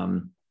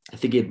lot. I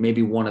think it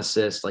maybe one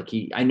assist. Like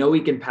I know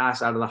he can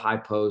pass out of the high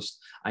post.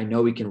 I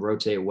know he can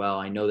rotate well.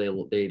 I know they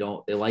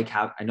like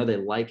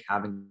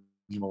having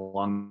him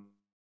along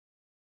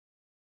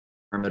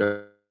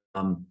perimeter.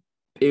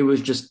 It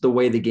was just the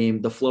way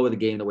the flow of the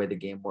game, the way the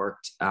game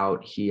worked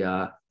out. He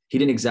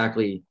didn't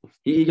exactly,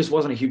 he just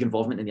wasn't a huge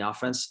involvement in the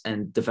offense.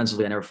 And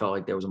defensively, I never felt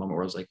like there was a moment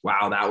where I was like,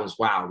 wow, that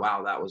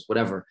was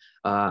whatever.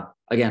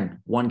 Again,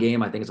 one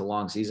game, I think it's a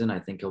long season. I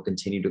think he'll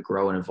continue to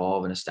grow and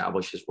evolve and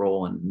establish his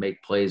role and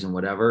make plays and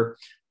whatever.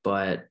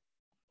 But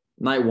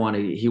night one,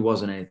 he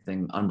wasn't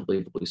anything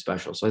unbelievably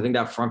special. So I think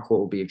that front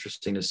court will be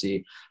interesting to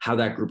see how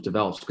that group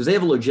develops, because they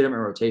have a legitimate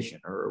rotation,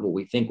 or what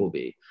we think will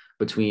be,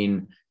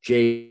 between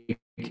Jake,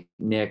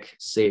 Nick,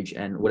 Sage,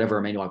 and whatever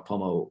Emmanuel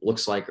Akpomo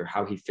looks like, or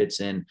how he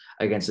fits in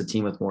against a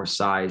team with more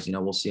size.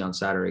 We'll see on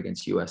Saturday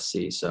against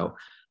USC. So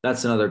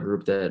that's another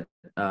group that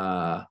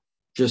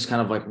just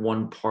kind of like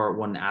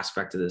one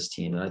aspect of this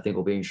team that I think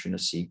will be interesting to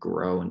see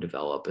grow and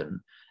develop. And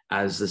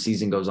as the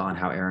season goes on,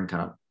 how Aaron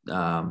kind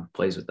of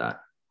plays with that.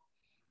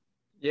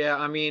 Yeah,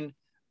 I mean,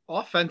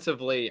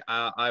 offensively,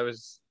 I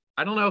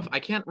don't know I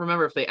can't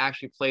remember if they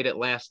actually played it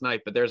last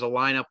night, but there's a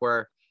lineup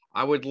where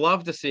I would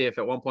love to see if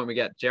at one point we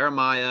get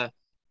Jeremiah,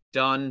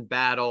 Dunn,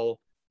 Battle,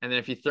 and then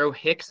if you throw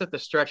Hicks at the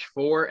stretch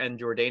 4 and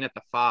Jourdain at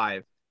the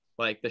 5,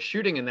 like the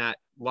shooting in that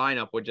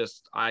lineup would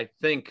just, I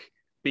think,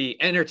 be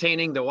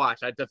entertaining to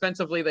watch.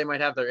 Defensively, they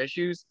might have their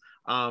issues,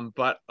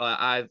 but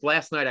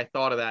last night I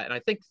thought of that, and I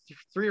think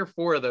 3 or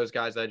 4 of those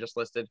guys that I just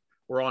listed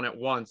were on at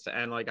once,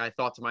 and like I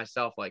thought to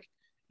myself, like,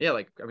 yeah,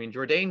 like I mean,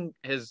 Jourdain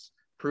has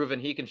proven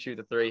he can shoot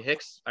the 3.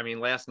 Hicks, I mean,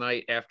 last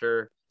night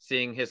after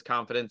seeing his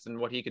confidence and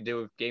what he could do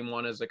with game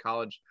 1 as a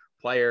college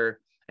player,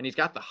 and he's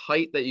got the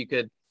height that you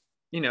could,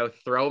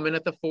 throw him in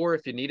at the 4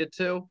 if you needed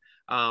to.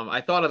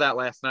 I thought of that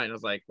last night and I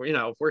was like,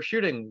 well, if we're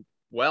shooting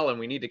well and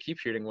we need to keep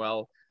shooting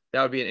well,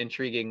 that would be an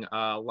intriguing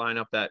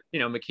lineup that,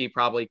 McKee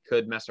probably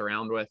could mess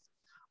around with.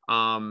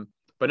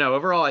 But no,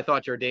 overall, I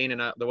thought Jourdain,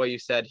 and the way you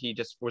said, he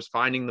just was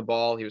finding the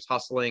ball. He was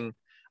hustling.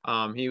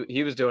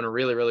 He was doing a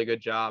really, really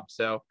good job.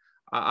 So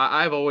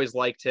I've always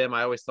liked him.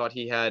 I always thought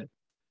he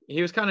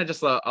was kind of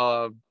just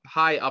a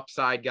high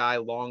upside guy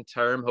long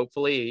term.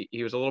 Hopefully,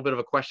 he was a little bit of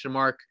a question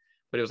mark,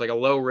 but it was like a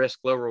low risk,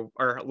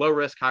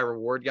 high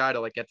reward guy to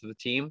like get to the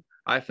team,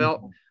 I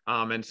felt.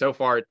 And so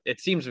far,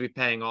 it seems to be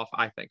paying off.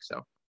 I think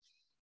so.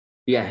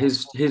 Yeah,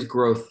 his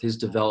growth, his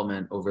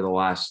development over the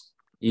last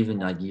even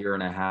like year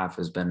and a half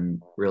has been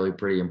really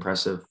pretty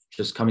impressive.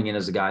 Just coming in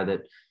as a guy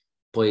that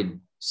played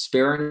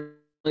sparingly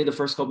the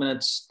first couple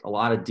minutes, a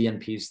lot of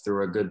DNPs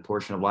through a good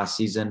portion of last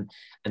season,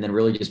 and then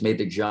really just made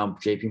the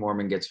jump. JP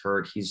Mormon gets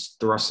hurt. He's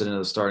thrusted into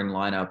the starting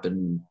lineup,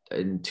 and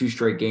in 2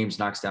 straight games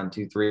knocks down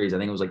 2 threes. I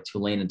think it was like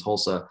Tulane and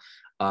Tulsa,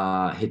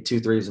 hit 2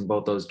 threes in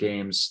both those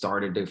games,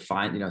 started to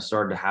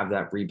have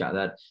that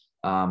rebound,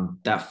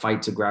 that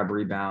fight to grab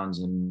rebounds,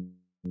 and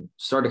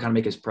started to kind of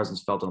make his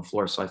presence felt on the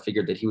floor. So I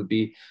figured that he would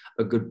be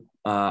a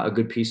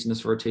good piece in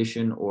this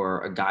rotation,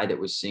 or a guy that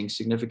was seeing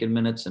significant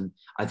minutes. And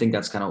I think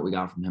that's kind of what we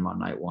got from him on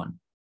night one.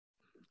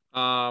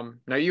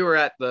 Now you were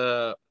at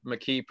the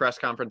McKee press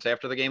conference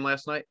after the game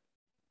last night.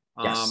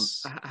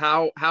 Yes.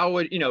 How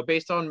would,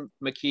 based on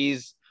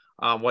McKee's,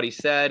 what he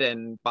said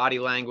and body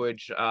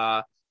language,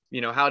 how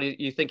do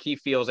you think he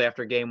feels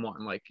after game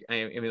 1? Like,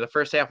 I mean, the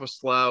first half was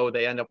slow.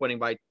 They end up winning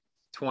by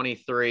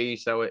 23.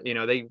 So,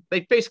 they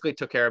basically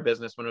took care of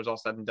business when it was all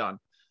said and done.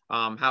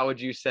 How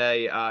would you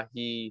say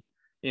he,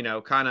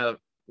 kind of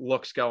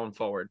looks going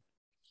forward?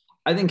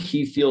 I think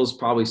he feels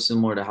probably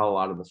similar to how a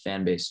lot of the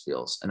fan base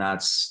feels. And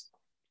that's,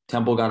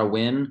 Temple got a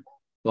win,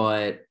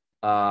 but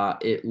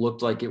it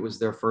looked like it was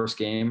their first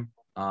game.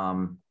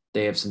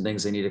 They have some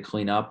things they need to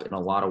clean up in a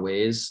lot of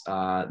ways.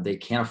 They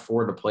can't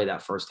afford to play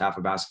that first half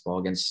of basketball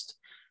against,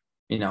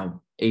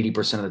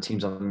 80% of the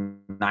teams on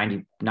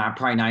 95%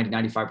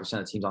 of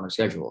the teams on their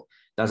schedule.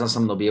 That's not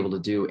something they'll be able to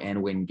do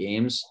and win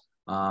games.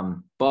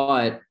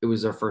 But it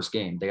was their first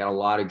game. They got a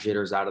lot of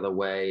jitters out of the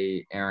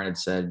way. Aaron had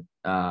said,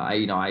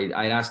 I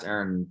asked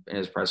Aaron in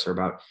his presser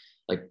about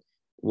like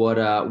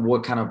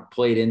what kind of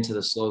played into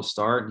the slow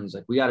start. And he's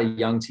like, we got a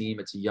young team.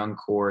 It's a young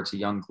core. It's a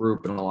young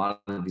group. And a lot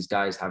of these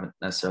guys haven't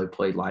necessarily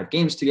played live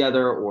games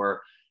together,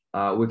 or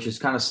which is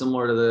kind of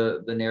similar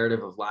to the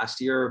narrative of last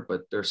year,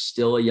 but they're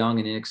still a young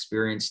and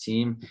inexperienced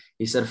team.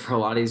 He said for a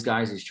lot of these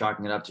guys, he's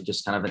chalking it up to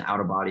just kind of an out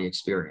of body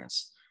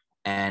experience.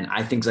 And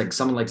I think like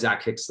someone like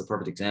Zach Hicks is the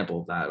perfect example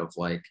of that, of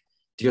like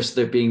just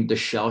there being the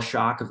shell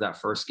shock of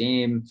that first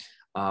game,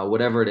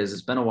 whatever it is.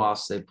 It's been a while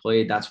since they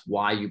played. That's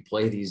why you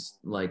play these,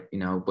 like,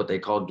 what they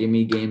call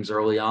gimme games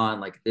early on.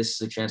 Like, this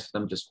is a chance for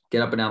them to just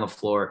get up and down the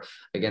floor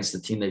against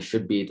the team they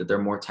should beat, that they're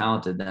more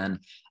talented than.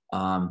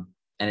 And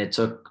it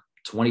took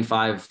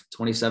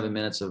 27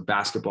 minutes of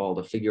basketball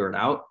to figure it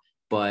out,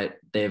 but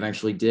they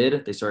eventually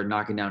did. They started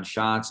knocking down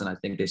shots, and I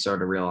think they started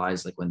to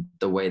realize, like, when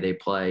the way they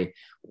play,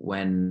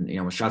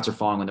 when shots are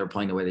falling, when they're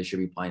playing the way they should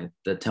be playing,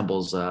 the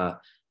Temple's a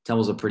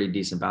pretty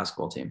decent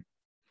basketball team.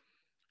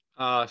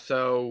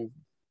 So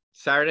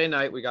Saturday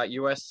night we got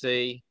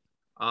USC.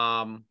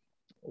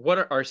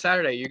 Or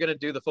Saturday, you're going to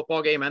do the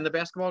football game and the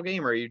basketball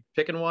game, or are you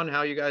picking one? How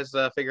are you guys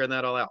figuring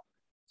that all out?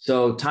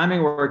 So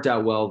timing worked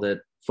out well that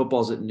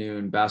football's at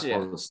noon,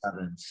 basketball's Yeah. at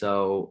 7.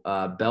 So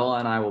Bella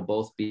and I will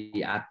both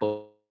be at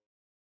both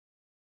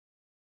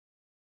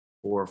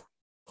for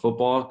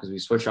football because we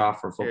switch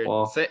off for Here,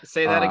 football.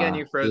 say that again.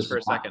 You froze This for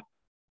is a second.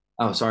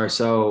 Oh, sorry.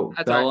 So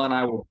That's all right.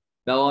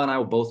 Bella and I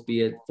will both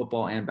be at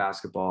football and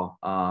basketball.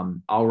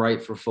 I'll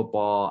write for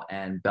football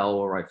and Bella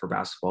will write for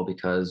basketball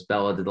because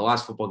Bella did the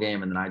last football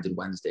game and then I did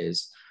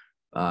Wednesdays.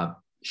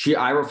 She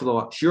wrote for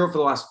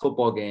the last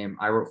football game.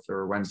 I wrote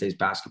for Wednesday's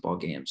basketball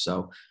game.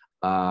 So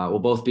we'll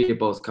both be at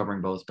both,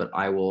 covering both, but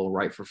I will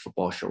write for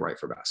football. She'll write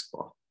for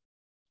basketball.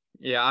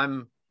 Yeah,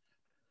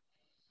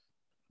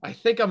 I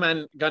think I'm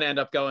going to end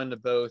up going to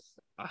both.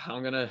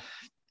 I'm going to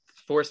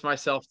force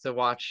myself to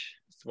watch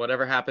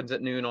whatever happens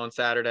at noon on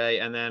Saturday.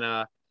 And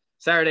then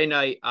Saturday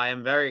night, I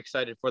am very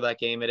excited for that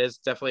game. It is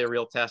definitely a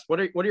real test. What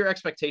are your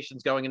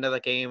expectations going into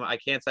that game? I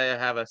can't say I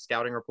have a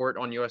scouting report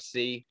on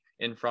USC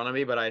in front of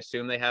me, but I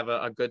assume they have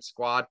a good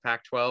squad,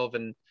 Pac-12,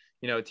 and,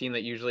 a team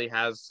that usually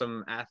has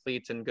some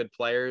athletes and good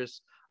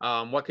players. You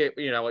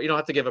don't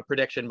have to give a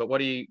prediction, but what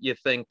do you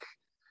think,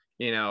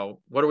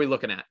 what are we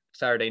looking at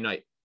Saturday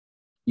night?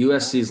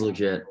 USC is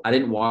legit. I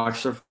didn't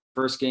watch their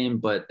first game,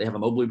 but they have a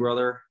Mobley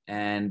brother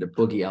and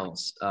Boogie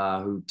Ellis,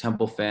 who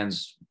Temple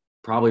fans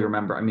probably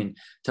remember. I mean,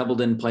 Temple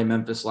didn't play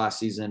Memphis last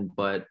season,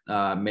 but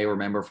may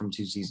remember from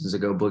 2 seasons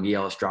ago, Boogie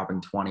Ellis dropping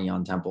 20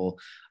 on Temple.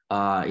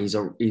 He's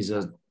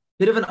a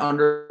bit of an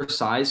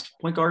undersized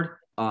point guard,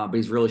 but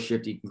he's really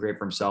shifty. He can create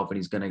for himself, and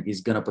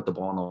he's gonna put the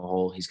ball in the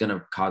hole. He's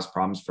gonna cause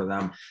problems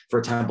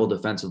for Temple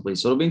defensively.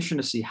 So it'll be interesting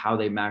to see how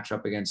they match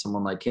up against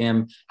someone like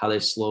him, how they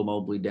slow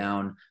Mobley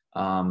down.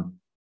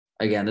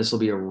 Again, this will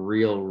be a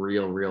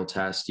real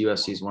test.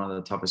 USC is one of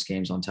the toughest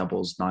games on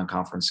Temple's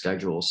non-conference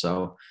schedule.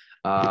 So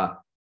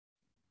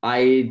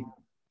I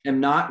am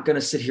not going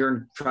to sit here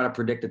and try to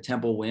predict a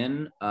Temple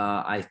win.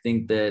 I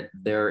think that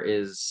there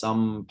is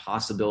some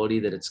possibility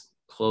that it's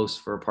close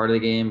for a part of the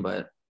game,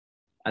 but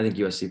I think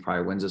USC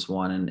probably wins this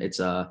one. And it's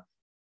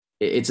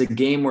a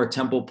game where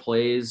Temple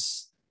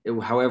plays,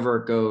 however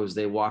it goes,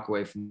 they walk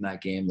away from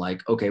that game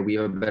like, okay, we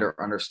have a better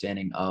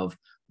understanding of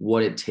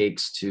what it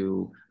takes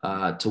to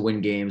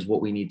win games,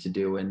 what we need to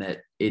do, and that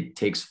it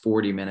takes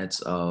 40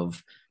 minutes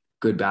of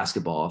good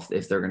basketball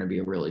if they're going to be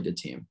a really good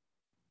team.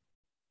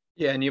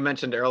 Yeah, and you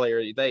mentioned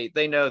earlier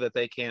they know that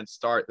they can't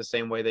start the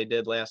same way they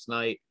did last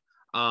night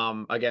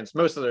against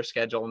most of their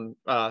schedule,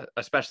 and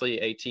especially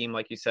a team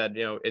like you said.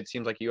 It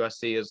seems like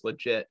USC is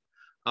legit.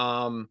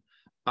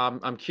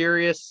 I'm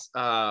curious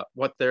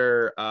what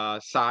their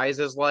size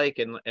is like,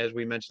 and as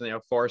we mentioned,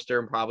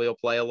 Forrester probably will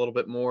play a little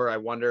bit more. I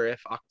wonder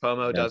if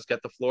Akpomo does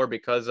get the floor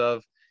because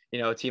of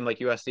a team like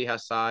USC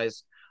has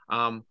size.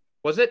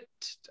 Was it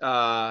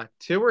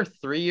 2 or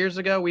 3 years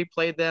ago we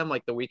played them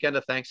like the weekend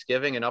of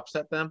Thanksgiving and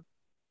upset them?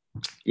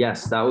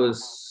 Yes, that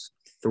was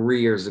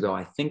 3 years ago.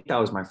 I think that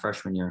was my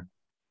freshman year.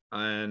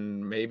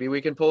 And maybe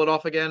we can pull it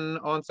off again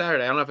on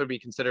Saturday. I don't know if it'd be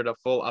considered a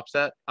full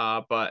upset,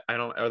 but I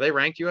don't. Are they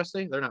ranked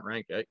USC? They're not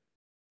ranked, right?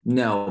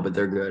 No, but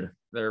they're good.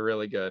 They're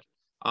really good.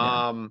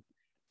 Yeah.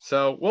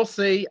 So we'll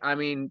see. I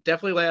mean,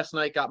 definitely last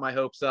night got my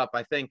hopes up.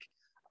 I think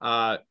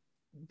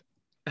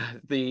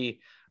the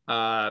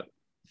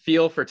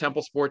feel for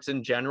Temple sports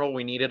in general,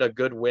 we needed a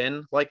good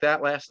win like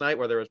that last night,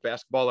 whether it was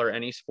basketball or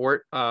any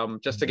sport,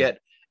 just to get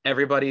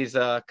everybody's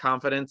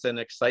confidence and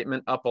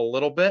excitement up a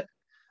little bit.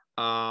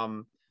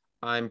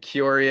 I'm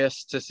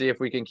curious to see if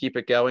we can keep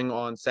it going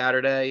on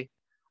Saturday.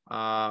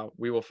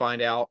 We will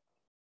find out.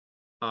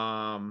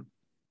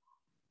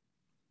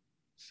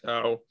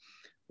 So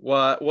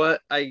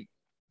what I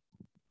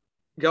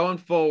going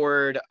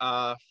forward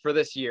for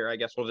this year, I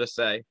guess we'll just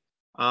say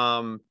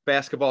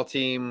basketball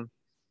team,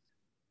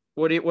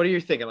 what are you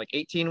thinking? Like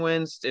 18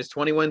 wins? Is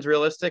 20 wins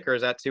realistic, or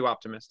is that too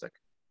optimistic?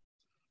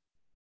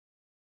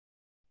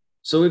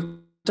 So we've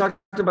talked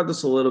about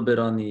this a little bit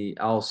on the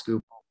Owl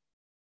Scoop.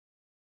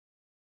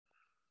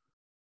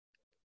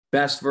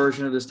 Best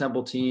version of this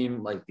Temple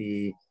team, like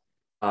the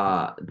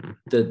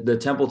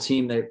Temple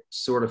team that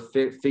sort of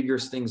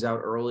figures things out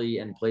early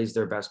and plays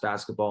their best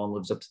basketball and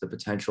lives up to the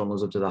potential and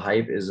lives up to the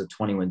hype, is a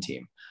 20-win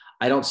team.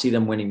 I don't see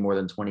them winning more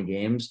than 20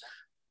 games,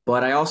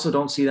 but I also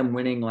don't see them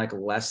winning like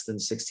less than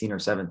 16 or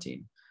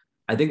 17.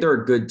 I think they're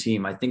a good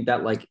team. I think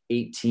that like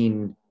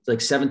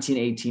 17,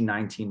 18,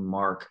 19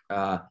 mark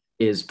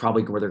is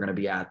probably where they're going to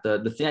be at.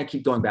 The thing I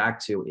keep going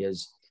back to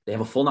is they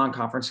have a full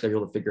non-conference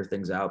schedule to figure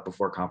things out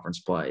before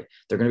conference play.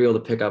 They're going to be able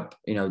to pick up,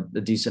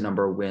 the decent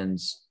number of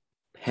wins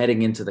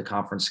heading into the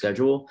conference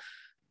schedule.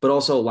 But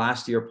also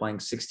last year playing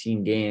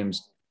 16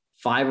 games,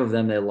 5 of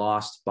them they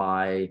lost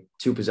by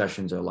 2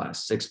 possessions or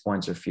less, 6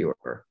 points or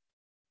fewer.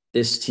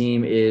 This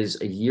team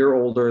is a year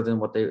older than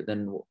what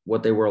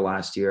they were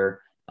last year.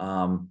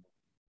 And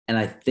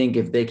I think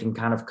if they can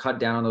kind of cut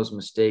down on those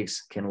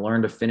mistakes, can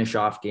learn to finish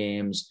off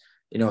games,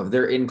 if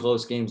they're in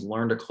close games,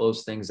 learn to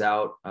close things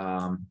out.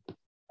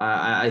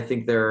 I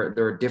think they're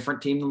a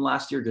different team than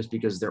last year just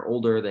because they're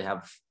older. They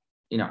have,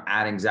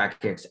 adding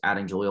Zach Hicks,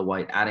 adding Jaleel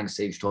White, adding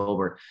Sage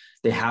Tolbert.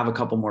 They have a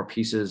couple more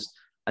pieces.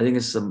 I think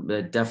it's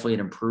definitely an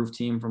improved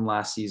team from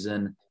last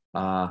season.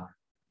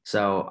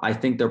 So I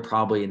think they're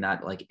probably in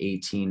that like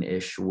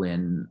 18-ish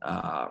win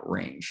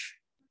range.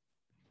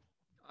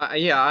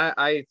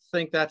 I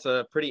think that's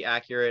a pretty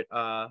accurate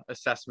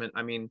assessment.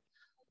 I mean,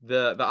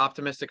 the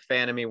optimistic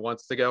fan of me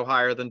wants to go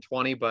higher than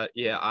 20, but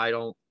yeah, I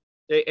don't.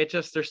 It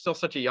just, they're still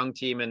such a young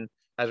team, and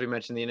as we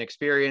mentioned, the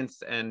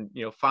inexperience, and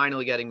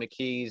finally getting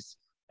McKee's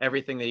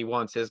everything that he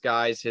wants, his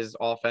guys, his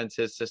offense,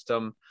 his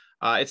system.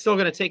 It's still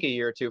going to take a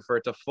year or two for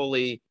it to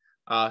fully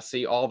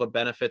see all the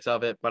benefits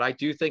of it, but I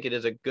do think it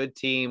is a good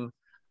team.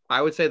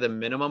 I would say the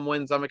minimum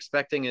wins I'm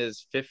expecting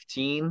is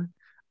 15,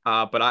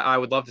 but I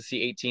would love to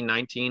see 18,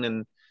 19,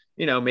 and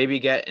maybe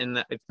get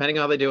in depending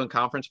on how they do in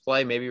conference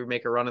play, maybe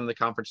make a run in the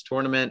conference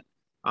tournament.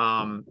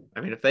 I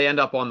mean, if they end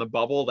up on the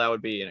bubble, that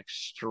would be an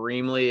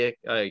extremely,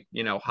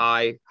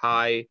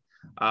 high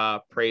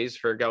praise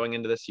for going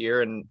into this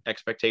year and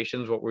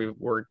expectations, what we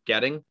were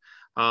getting.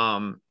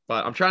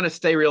 But I'm trying to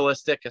stay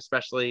realistic,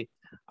 especially,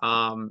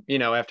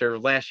 after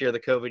last year, the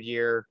COVID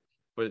year,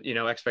 with,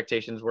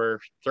 expectations were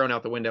thrown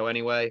out the window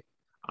anyway.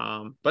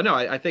 But no,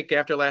 I think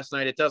after last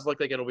night, it does look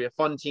like it'll be a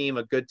fun team,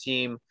 a good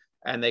team,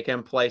 and they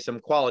can play some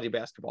quality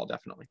basketball,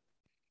 definitely.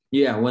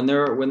 Yeah, when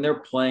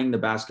they're playing the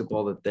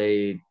basketball that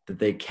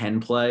they can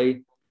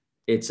play,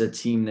 it's a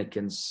team that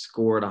can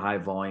score at a high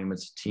volume.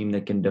 It's a team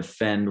that can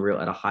defend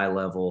at a high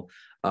level.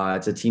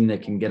 It's a team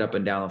that can get up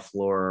and down the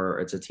floor.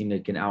 It's a team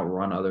that can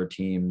outrun other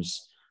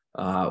teams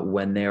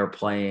when they're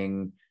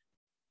playing.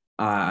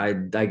 I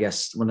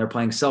guess when they're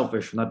playing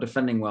selfish, when they're not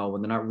defending well,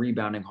 when they're not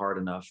rebounding hard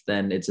enough,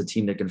 then it's a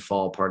team that can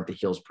fall apart at the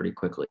heels pretty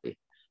quickly.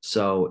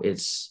 So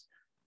it's.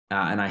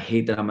 And I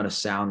hate that I'm going to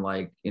sound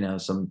like,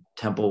 some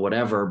Temple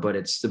whatever, but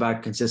it's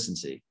about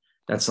consistency.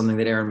 That's something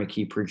that Aaron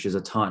McKie preaches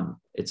a ton.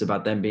 It's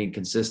about them being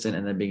consistent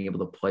and then being able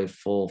to play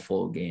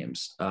full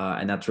games.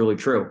 And that's really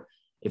true.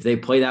 If they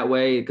play that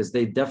way, because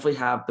they definitely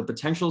have the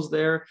potentials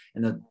there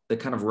and the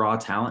kind of raw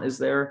talent is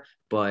there,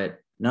 but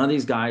none of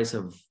these guys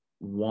have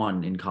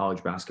won in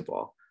college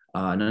basketball.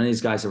 None of these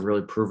guys have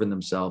really proven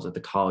themselves at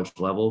the college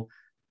level.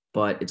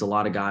 But it's a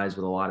lot of guys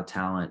with a lot of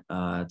talent.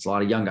 It's a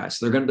lot of young guys.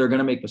 So they're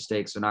gonna make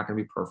mistakes. They're not gonna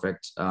be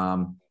perfect.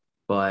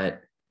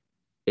 But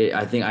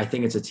I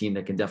think it's a team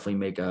that can definitely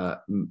make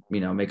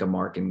a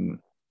mark in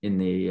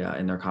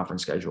their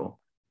conference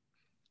schedule.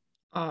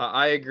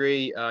 I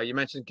agree. You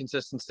mentioned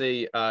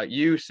consistency.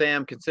 You,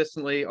 Sam,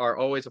 consistently are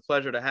always a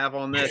pleasure to have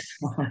on this.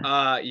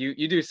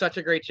 You do such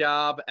a great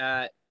job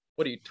at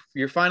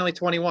you're finally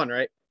 21,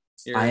 right?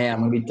 I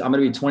am. I'm gonna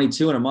be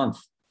 22 in a month.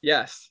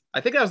 Yes.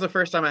 I think that was the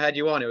first time I had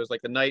you on. It was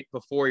like the night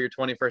before your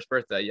 21st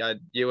birthday. You had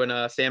you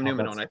and Sam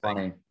Newman on, I think.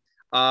 Funny.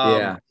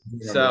 Yeah.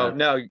 So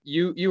no,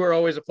 you are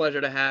always a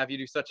pleasure to have. You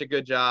do such a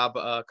good job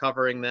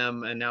covering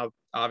them. And now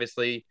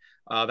obviously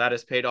that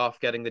has paid off,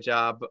 getting the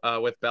job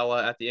with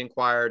Bella at the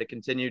Inquirer to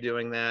continue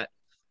doing that.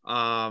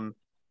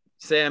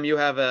 Sam, you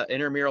have an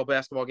intramural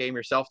basketball game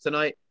yourself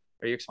tonight.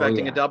 Are you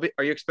expecting a W?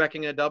 Are you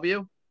expecting a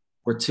W?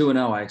 We're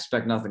 2-0. I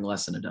expect nothing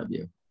less than a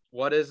W.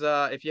 What is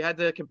if you had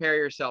to compare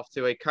yourself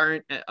to a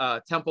current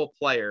Temple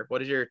player,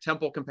 what is your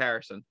Temple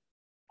comparison?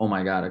 Oh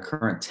my God, a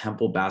current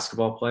Temple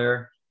basketball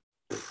player.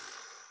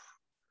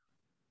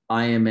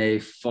 I am a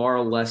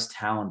far less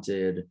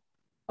talented. It's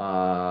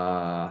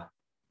a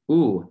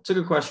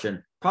good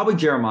question. Probably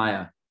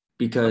Jeremiah,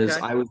 because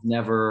I was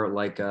never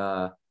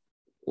I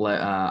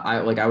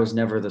was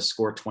never the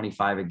score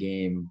 25 a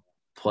game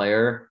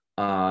player.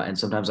 And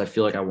sometimes I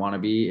feel like I want to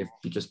be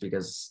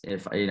because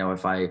if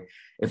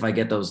I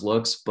get those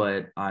looks,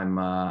 but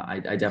I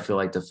definitely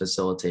like to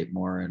facilitate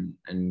more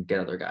and get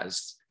other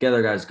guys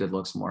good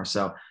looks more.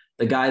 So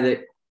the guy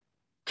that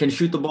can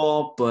shoot the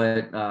ball,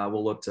 but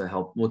will look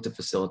to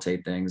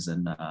facilitate things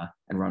and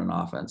run an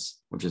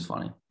offense, which is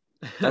funny.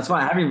 That's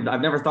fine.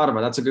 I've never thought about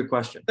it. That's a good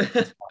question.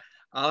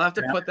 I'll have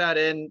to put that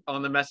in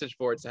on the message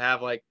boards to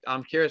have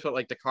I'm curious what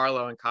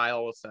DeCarlo and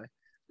Kyle will say.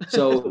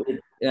 So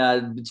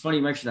it's funny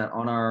you mentioned that.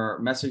 On our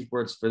message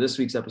boards for this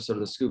week's episode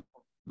of The Scoop,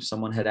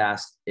 someone had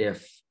asked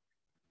if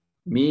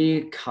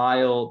me,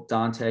 Kyle,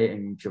 Dante,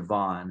 and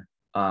Javon,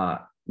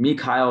 me,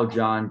 Kyle,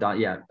 John,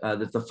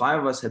 if the five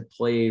of us had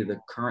played the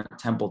current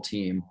Temple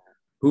team,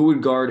 who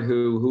would guard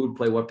who would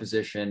play what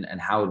position, and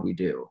how would we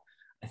do?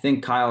 I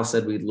think Kyle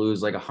said we'd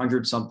lose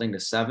 100 something to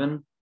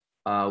 7.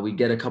 We'd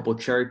get a couple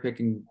cherry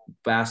picking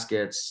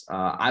baskets.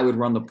 I would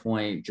run the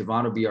point.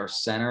 Javon would be our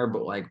center,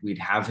 but we'd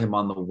have him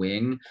on the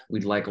wing.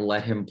 We'd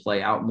let him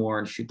play out more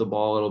and shoot the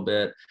ball a little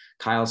bit.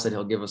 Kyle said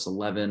he'll give us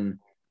 11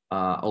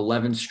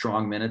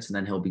 strong minutes and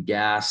then he'll be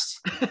gassed.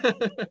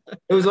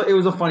 It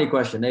was a funny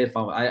question. They had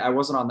fun. I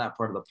wasn't on that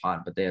part of the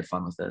pod, but they had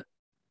fun with it.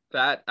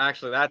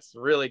 That's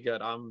really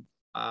good.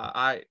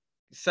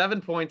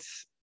 7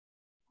 points.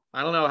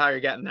 I don't know how you're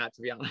getting that,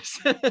 to be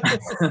honest.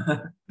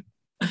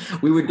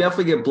 We would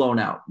definitely get blown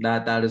out.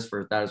 That is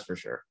for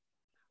sure.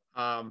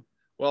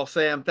 Well,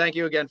 Sam, thank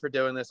you again for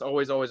doing this.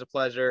 Always a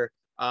pleasure.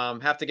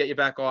 Have to get you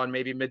back on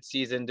maybe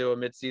mid-season, do a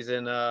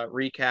mid-season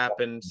recap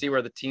and see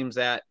where the team's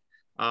at.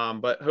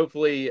 But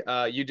hopefully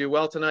you do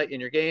well tonight in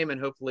your game, and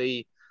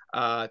hopefully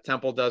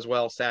Temple does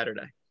well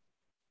Saturday.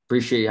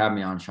 Appreciate you having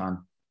me on,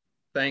 Sean.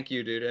 Thank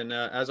you, dude. And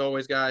as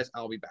always, guys,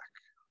 I'll be back.